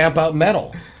that stamp out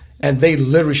metal, and they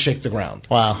literally shake the ground.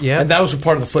 Wow. Yeah. And that was a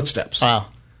part of the footsteps. Wow.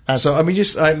 So I mean,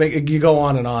 you go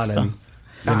on and on, and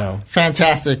you know.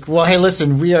 Fantastic. Well, hey,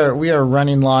 listen, we are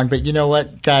running long, but you know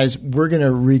what, guys? We're going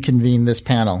to reconvene this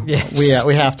panel. Yes.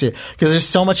 We have to, because there's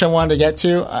so much I wanted to get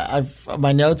to. I've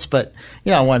my notes, but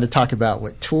I wanted to talk about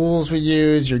what tools we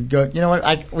use. You know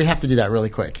what? We have to do that really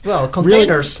quick. Well,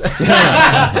 containers.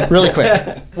 Really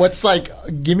quick. What's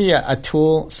give me a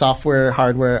tool, software,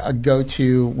 hardware, a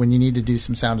go-to when you need to do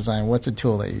some sound design. What's a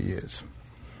tool that you use?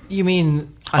 You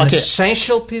mean an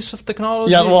essential piece of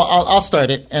technology? Yeah, well, I'll start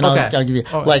it, and Okay. I'll give you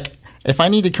if I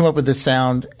need to come up with a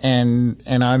sound and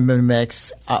I'm in a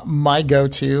mix, my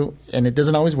go-to, and it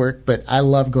doesn't always work, but I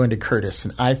love going to Curtis,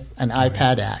 an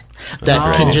iPad app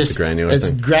that can just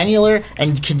it's granular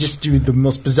and can just do the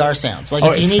most bizarre sounds.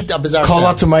 If you need a bizarre call sound,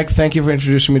 out to Mike. Thank you for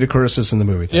introducing me to Curtis in the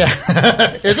movie.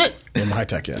 Yeah, is it in high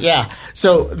tech? Yeah, yeah.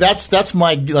 So that's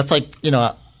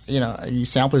you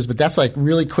samplers, but that's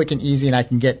really quick and easy, and I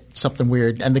can get something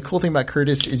weird. And the cool thing about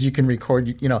Curtis is you can record,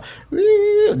 and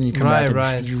then you come back,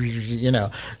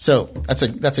 and, So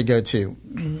that's a go-to.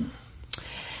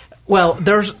 Well,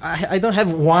 I don't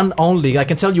have one only. I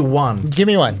can tell you one. Give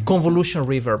me one. Convolution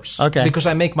reverbs. Okay. Because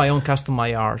I make my own custom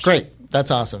IRs. Great,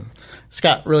 that's awesome.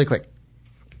 Scott, really quick.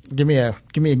 Give me a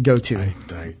go-to.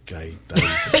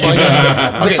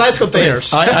 Besides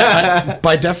containers.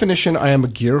 By definition, I am a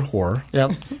gear whore.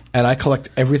 Yep. And I collect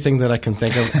everything that I can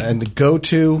think of. And the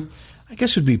go-to, I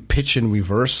guess, would be pitch and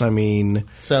reverse. I mean,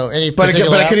 so any but I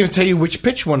particular can't even tell you which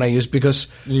pitch one I use because,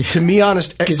 to be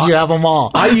honest, because you have them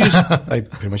all. I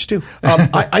pretty much do.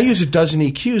 I use a dozen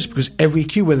EQs because every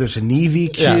EQ, whether it's an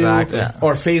EV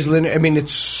or phase linear, I mean,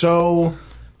 it's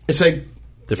like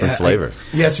different flavor.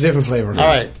 Yeah, it's a different flavor. All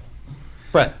right.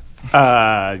 Brett.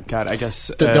 God, I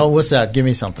guess. Don't what's that? Give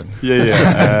me something.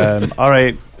 Yeah. All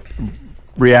right.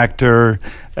 Reactor,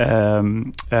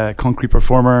 Concrete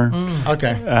Performer.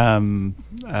 Okay.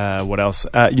 What else?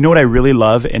 You know what I really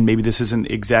love, and maybe this isn't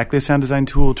exactly a sound design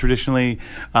tool traditionally,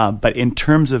 but in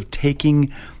terms of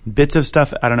taking bits of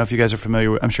stuff, I don't know if you guys are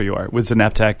familiar with, I'm sure you are, with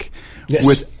Synaptech,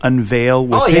 with Unveil,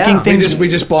 with taking things. We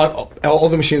just bought, all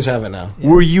the machines have it now.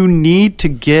 Where you need to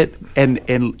get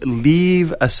and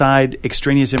leave aside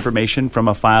extraneous information from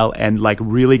a file and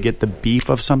really get the beef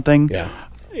of something. Yeah.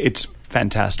 It's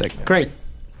fantastic. Great.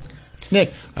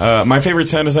 Nick. My favorite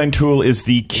sound design tool is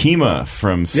the Kima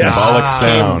from Symbolic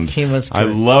Sound. Kima's great. I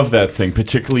love that thing,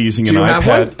 particularly using an you have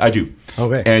iPad. one? I do.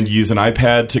 Okay. And use an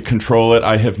iPad to control it.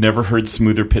 I have never heard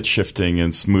smoother pitch shifting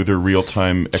and smoother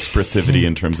real-time expressivity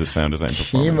in terms of sound design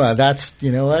performance. Kima, that's,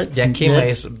 you know what? Yeah, Kima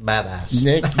is badass.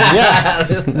 Nick,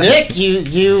 Nick,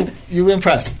 you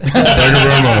impressed. Thank you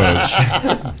very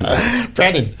much.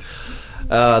 Brandon.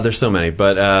 There's so many,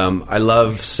 but I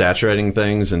love saturating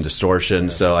things and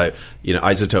distortion. So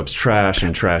Isotope's Trash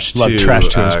and Trash 2. Love Trash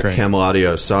 2 is great. Camel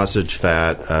Audio Sausage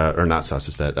Fat, or not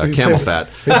Sausage Fat, Camel Fat.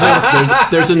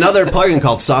 There's another plugin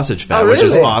called Sausage Fat, which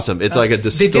is awesome. It's like a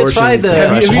distortion. Did you try the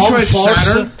Have you Home tried Force?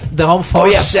 Saturn? The Home Force? Oh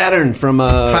yeah, Saturn from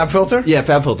Fab Filter? Yeah,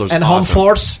 Fab Filter's and awesome. Home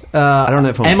Force. I don't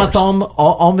have Home Force. Hematome,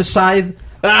 Homicide.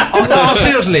 No,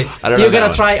 seriously. You're going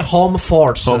to try Home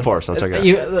Force. Home Force, I'll check it out.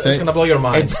 It's going to blow your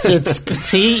mind.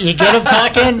 See, you get him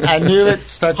talking. I knew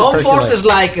it. Home Force is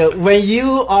like when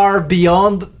you are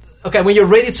beyond, when you're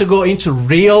ready to go into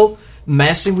real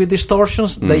messing with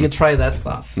distortions, then you try that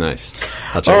stuff. Nice.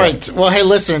 I'll check all it right. Well, hey,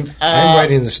 listen. I'm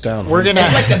writing this down. We're gonna.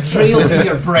 It's like a drill in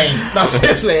your brain. No,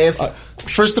 seriously. It's,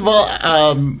 first of all,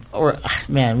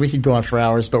 we could go on for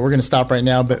hours, but we're going to stop right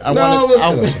now. But I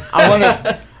want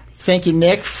to. Thank you,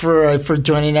 Nick, for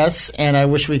joining us, and I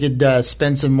wish we could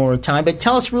spend some more time. But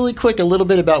tell us really quick a little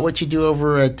bit about what you do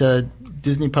over at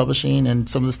Disney Publishing and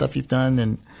some of the stuff you've done,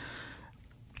 and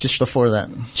just before that.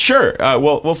 Sure.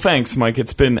 Well, thanks, Mike.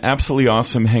 It's been absolutely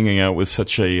awesome hanging out with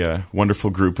such a wonderful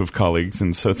group of colleagues,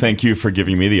 and so thank you for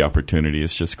giving me the opportunity.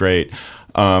 It's just great.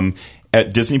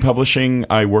 At Disney Publishing,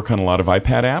 I work on a lot of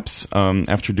iPad apps.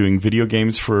 After doing video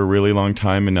games for a really long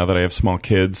time, and now that I have small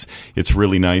kids, it's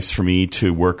really nice for me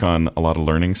to work on a lot of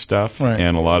learning stuff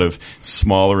and a lot of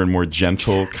smaller and more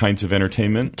gentle kinds of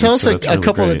entertainment. Tell us a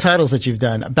couple of the titles that you've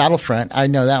done. Battlefront, I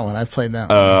know that one. I've played that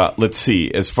one. Let's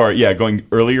see. Going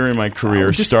earlier in my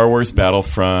career, Star Wars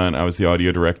Battlefront. I was the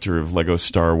audio director of Lego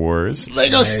Star Wars.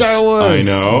 Star Wars. I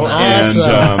know.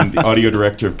 Awesome. And the audio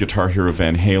director of Guitar Hero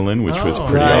Van Halen, which was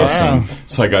pretty awesome.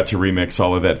 So I got to remix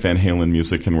all of that Van Halen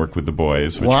music and work with the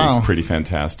boys, which was pretty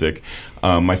fantastic.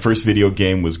 My first video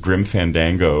game was Grim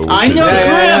Fandango. I know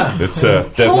Grim. That's a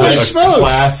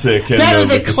classic. That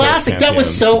is a classic. That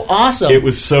was so awesome. It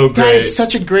was so great. That is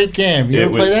such a great game. You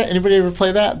ever play that? Anybody ever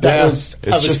play that? It's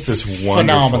just this wonderful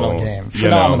phenomenal game.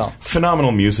 Phenomenal.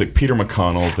 Phenomenal music. Peter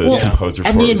McConnell, the composer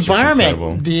and for the it, was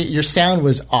environment. Just your sound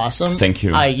was awesome. Thank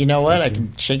you. You know what? I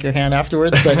can shake your hand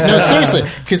afterwards. But no, seriously,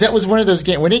 because that was one of those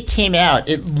games. When it came out,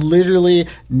 it literally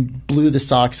blew the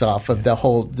socks off of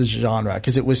the genre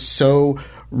because it was so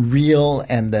real,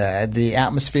 and the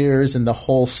atmospheres and the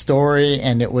whole story,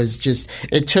 and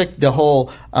it took the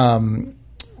whole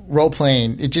role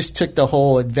playing. It just took the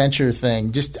whole adventure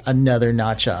thing just another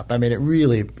notch up. I mean, it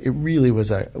really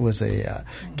was a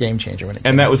game changer when it came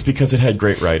And that out. was because it had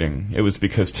great writing. It was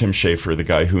because Tim Schafer, the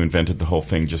guy who invented the whole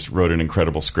thing, just wrote an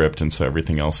incredible script, and so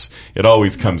everything else, it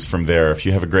always comes from there. If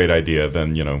you have a great idea,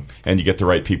 then and you get the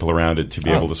right people around it to be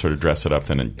able to sort of dress it up,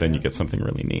 then you get something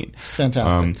really neat.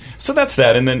 Fantastic. So that's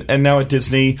that, and now at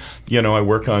Disney, I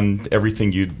work on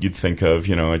everything you'd think of.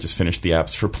 I just finished the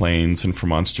apps for Planes and for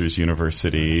Monsters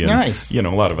University. And, nice. A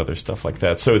lot of other stuff like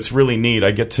that. So it's really neat.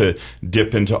 I get to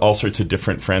dip into all sorts of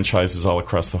different franchises all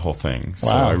across the whole thing. So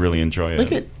I really enjoy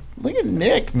it. Look at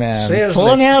Nick, man. Seriously.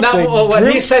 Pulling out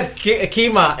when he said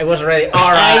Kima, it was already,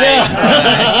 all right.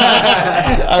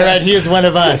 I know. All right, he is one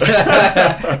of us.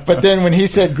 But then when he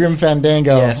said Grim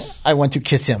Fandango, I want to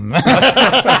kiss him.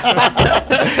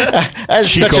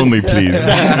 Cheek only, please.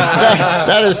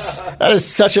 That is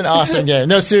such an awesome game.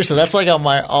 No, seriously, that's like one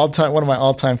of my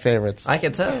all-time favorites. I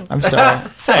can tell. I'm sorry.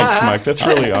 Thanks, Mike. That's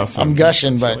really awesome. I'm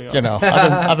gushing, but really awesome.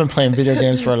 I've been playing video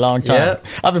games for a long time. Yeah.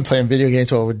 I've been playing video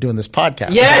games while we're doing this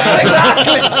podcast. Yes,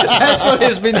 exactly. That's what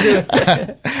he's been doing.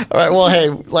 All right. Well, hey,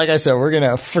 like I said, we're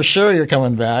gonna for sure. You're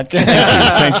coming back.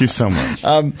 Thank you so much.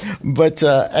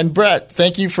 And Brett,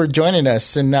 thank you for joining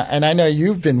us. And I know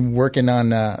you've been working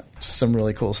on some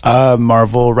really cool stuff.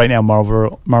 Marvel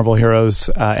Heroes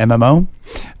MMO.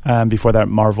 Before that,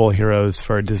 Marvel Heroes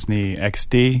for Disney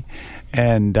XD.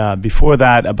 And before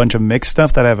that, a bunch of mixed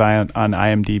stuff that I have on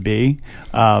IMDb.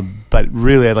 But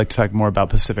really, I'd like to talk more about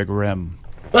Pacific Rim.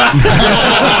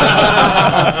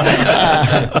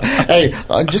 Hey,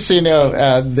 just so you know,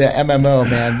 the MMO,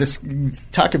 man,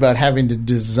 talk about having to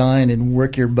design and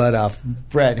work your butt off.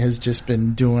 Brett has just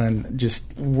been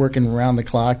working around the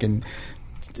clock, and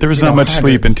there was not much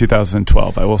sleep in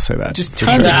 2012, I will say that. Just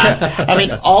tons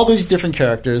of all these different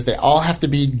characters, they all have to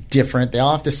be different, they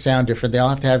all have to sound different, they all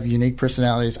have to have unique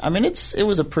personalities. I mean, it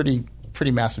was a pretty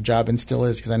massive job, and still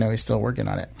is, because I know he's still working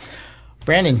on it.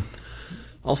 Brandon.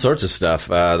 All sorts of stuff.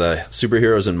 The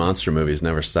superheroes and monster movies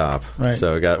never stop. Right.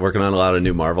 So working on a lot of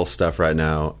new Marvel stuff right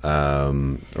now.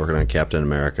 Working on Captain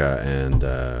America and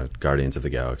Guardians of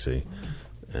the Galaxy.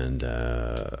 And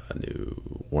a new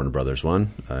Warner Brothers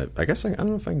one. I guess I don't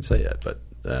know if I can say yet, but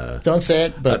don't say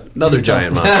it. But another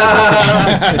giant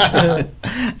monster.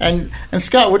 And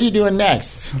Scott, what are you doing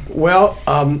next? Well,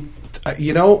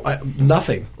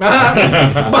 nothing.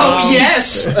 Well,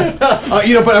 yes.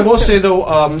 But I will say though,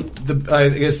 I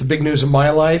guess the big news of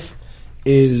my life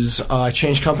is I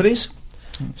changed companies.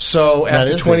 So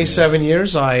after 27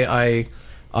 years, I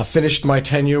finished my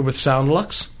tenure with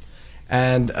Soundlux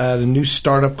and at a new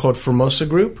startup called Formosa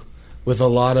Group with a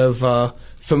lot of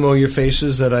familiar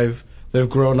faces that I've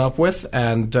grown up with,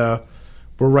 and we're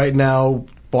right now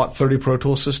bought 30 Pro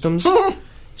Tools systems.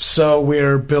 So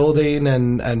we're building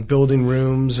and building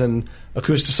rooms and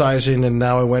acousticizing, and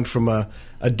now I went from a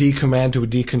D command to a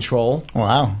D control.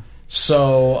 Wow.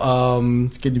 So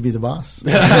it's good to be the boss.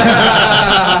 and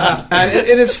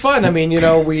it's fun. I mean,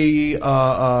 we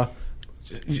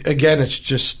again,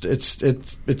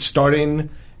 it's starting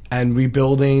and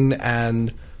rebuilding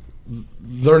and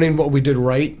learning what we did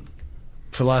right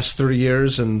for the last 30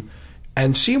 years and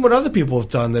seeing what other people have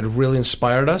done that have really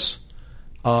inspired us.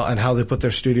 And how they put their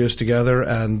studios together,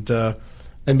 and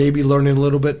maybe learning a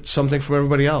little bit something from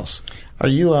everybody else. Are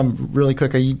you really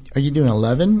quick? Are you doing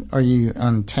 11? Or are you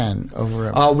on 10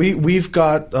 over? We've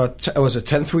got it was a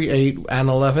 10.3.8 and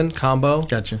 11 combo.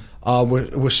 Gotcha.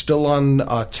 We're still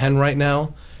on 10 right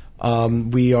now.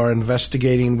 We are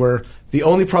investigating. The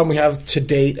only problem we have to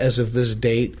date, as of this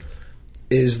date,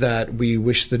 is that we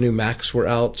wish the new Macs were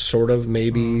out. Sort of,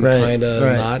 maybe, kind of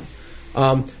not.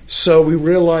 So we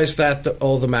realized that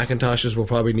all the Macintoshes will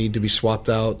probably need to be swapped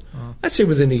out. I'd say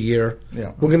within a year.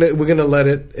 Yeah, we're gonna let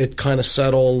it kind of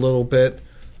settle a little bit.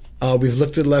 We've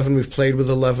looked at 11. We've played with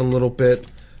 11 a little bit.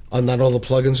 Not all the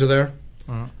plugins are there,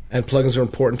 and plugins are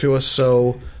important to us.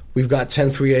 So we've got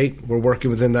 10.3.8. We're working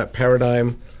within that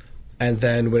paradigm, and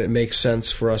then when it makes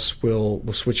sense for us, we'll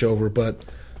switch over. But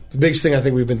The biggest thing I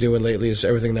think we've been doing lately is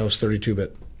everything now is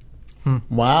 32-bit.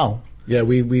 Wow. Yeah,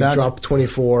 we dropped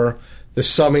 24. The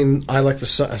summing, I like the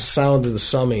sound of the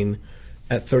summing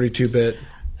at 32-bit.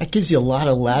 That gives you a lot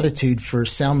of latitude for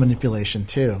sound manipulation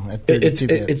too. At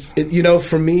 32-bit.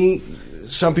 For me,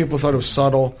 some people thought it was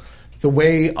subtle. The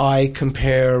way I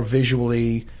compare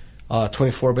visually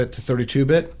 24-bit to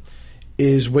 32-bit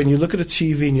is when you look at a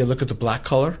TV and you look at the black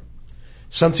color.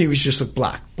 Some TVs just look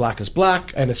black. Black is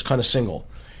black, and it's kind of single.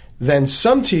 Then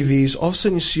some TVs, all of a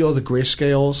sudden you see all the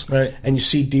grayscales, right, and you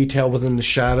see detail within the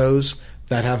shadows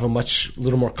that have a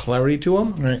little more clarity to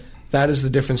them. Right. That is the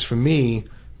difference for me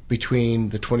between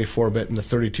the 24-bit and the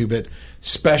 32-bit,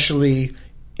 especially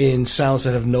in sounds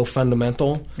that have no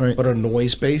fundamental but are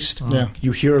noise-based. Yeah.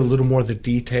 You hear a little more of the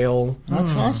detail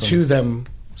awesome. to them.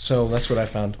 So that's what I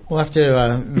found. We'll have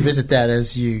to visit that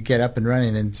as you get up and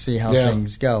running and see how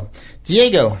things go.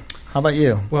 Diego, how about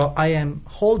you? Well, I am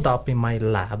holed up in my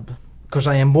lab because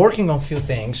I am working on a few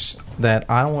things that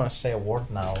I don't want to say a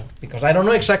word now because I don't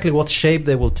know exactly what shape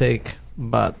they will take,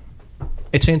 but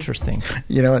it's interesting.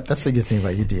 You know what? That's the good thing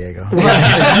about you, Diego.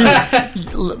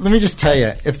 Let me just tell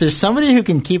you, if there's somebody who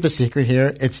can keep a secret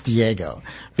here, it's Diego.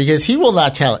 Because he will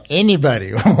not tell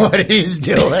anybody what he's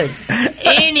doing.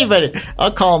 Anybody.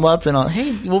 I'll call him up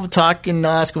and we'll talk and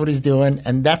I'll ask him what he's doing.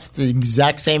 And that's the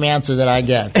exact same answer that I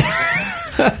get.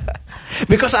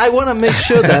 Because I want to make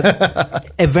sure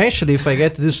that eventually if I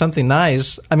get to do something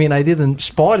nice, I mean, I didn't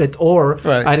spoil it or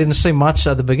I didn't say much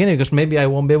at the beginning because maybe I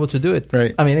won't be able to do it.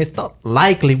 Right. I mean, it's not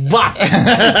likely, but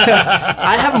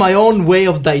I have my own way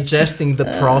of digesting the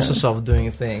process of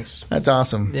doing things. That's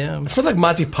awesome. Yeah. I feel like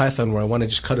Monty Python where I want to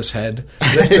just cut his head,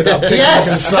 lift it up, take it to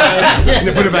the side, and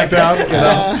then put it back down.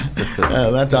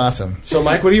 That's awesome. So,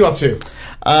 Mike, what are you up to?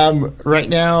 Right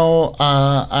now,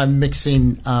 I'm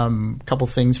mixing a couple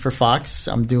things for Fox.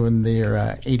 I'm doing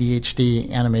their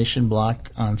ADHD animation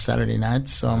block on Saturday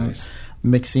nights. So I'm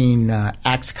mixing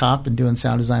Axe Cop and doing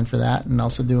sound design for that, and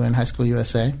also doing High School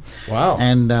USA. Wow.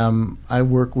 And I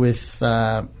work with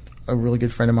a really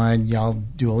good friend of mine, Yal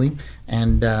Dooley,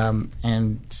 and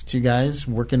it's two guys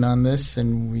working on this,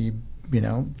 and we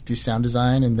do sound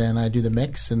design, and then I do the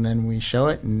mix, and then we show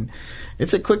it, and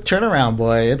it's a quick turnaround,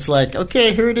 boy. It's like,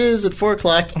 okay, here it is at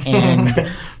 4:00, and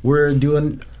we're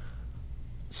doing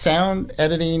sound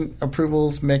editing,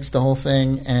 approvals, mix, the whole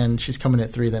thing, and she's coming at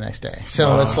 3 the next day.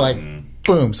 So it's like,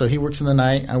 boom. So he works in the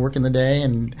night, I work in the day,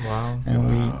 and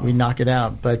we knock it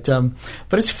out. But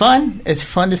it's fun. It's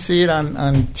fun to see it on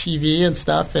TV and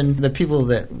stuff. And the people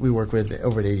that we work with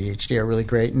over at ADHD are really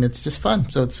great, and it's just fun.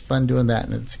 So it's fun doing that,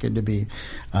 and it's good to be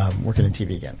working in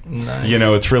TV again. Nice.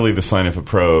 It's really the sign of a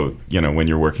pro, when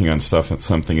you're working on stuff and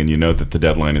something and you know that the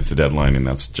deadline is the deadline and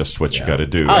that's just what you got to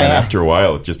do. After a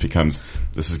while, it just becomes,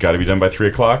 this has got to be done by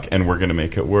 3:00 and we're going to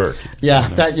make it work. Yeah,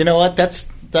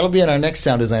 that'll be in our next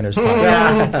sound designers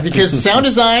podcast. Because sound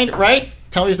design, right?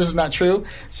 Tell me if this is not true.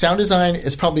 Sound design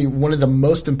is probably one of the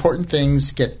most important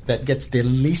things that gets the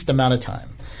least amount of time.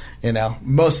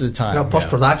 Most of the time.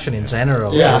 Post-production in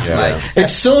general. Yeah.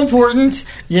 It's so important,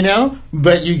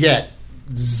 but you get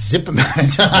zip amount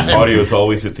of time. Audio is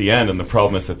always at the end, and the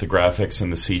problem is that the graphics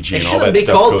and the CG and all that be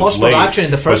stuff called goes post-production late.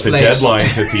 in the first but the place.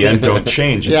 deadlines at the end don't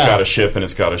change. It's got to ship, and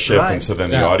it's got to ship, Right. and so then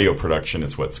the audio production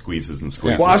is what squeezes and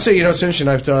squeezes. Well, I'll say, it's interesting.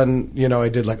 I've done, I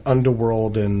did like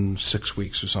Underworld in 6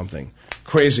 weeks or something.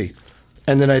 Crazy.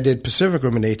 And then I did Pacific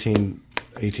Rim in 18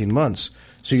 months.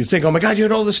 So you think, oh my God, you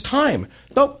had all this time.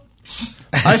 Nope.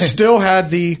 I still had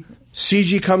the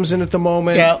CG comes in at the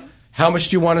moment. Yep. How much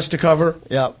do you want us to cover?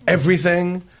 Yep.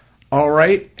 Everything. All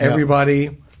right.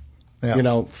 Everybody.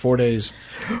 4 days.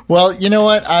 Well, you know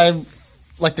what? I'd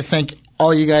like to thank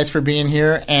all you guys for being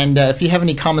here. And if you have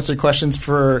any comments or questions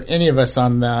for any of us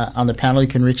on the panel, you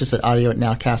can reach us at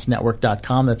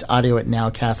audio@nowcastnetwork.com. That's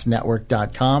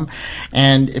audio@nowcastnetwork.com.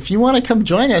 And if you want to come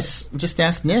join us, just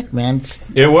ask Nick, man.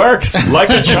 It works. Like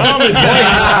a charm, it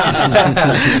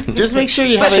works. Just make sure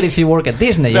you Especially if you work at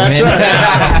Disney. That's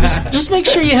right. just make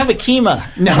sure you have a Kima.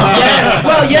 No. Yeah,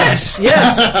 well, yes.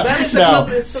 That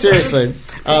is seriously.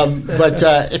 But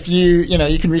if you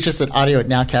can reach us at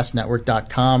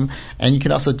audio@nowcastnetwork.com, and you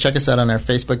can also check us out on our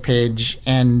Facebook page.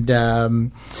 And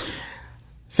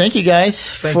thank you guys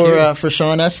for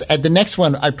showing us. At the next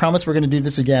one, I promise we're going to do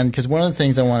this again, because one of the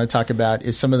things I want to talk about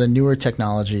is some of the newer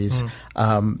technologies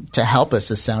to help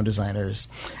us as sound designers,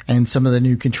 and some of the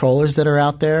new controllers that are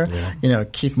out there. Yeah.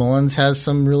 Keith Mullins has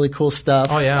some really cool stuff.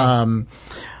 Oh yeah.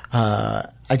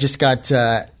 I just got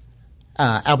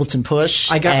Ableton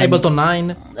Push. I got Ableton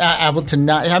 9. Ableton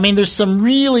 9. I mean, there's some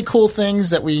really cool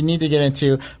things that we need to get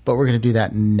into, but we're going to do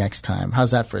that next time.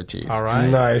 How's that for a tease? All right.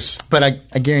 Nice. But I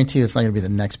guarantee you it's not going to be the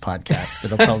next podcast.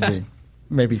 It'll probably be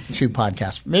maybe 2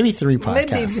 podcasts, maybe 3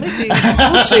 podcasts. Maybe.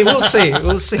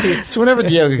 We'll see. It's whenever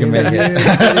Diogo can make it.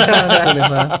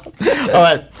 All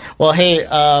right. Well, hey,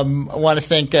 I want to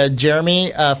thank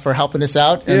Jeremy for helping us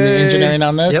out in the engineering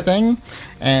on this thing.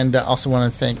 And also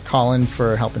want to thank Colin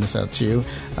for helping us out, too.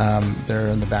 They're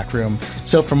in the back room.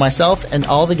 So for myself and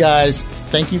all the guys,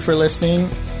 thank you for listening,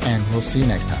 and we'll see you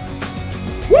next time.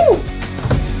 Woo!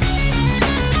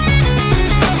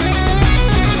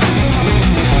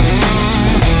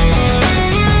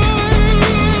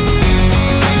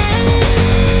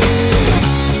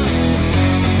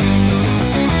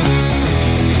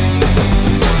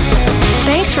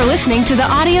 Thanks for listening to the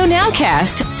Audio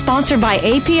Nowcast, sponsored by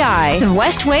API and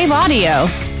Westwave Audio.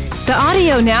 The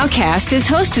Audio Nowcast is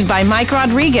hosted by Mike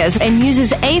Rodriguez and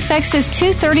uses Apex's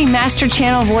 230 Master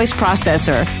Channel voice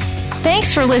processor.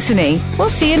 Thanks for listening. We'll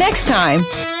see you next time.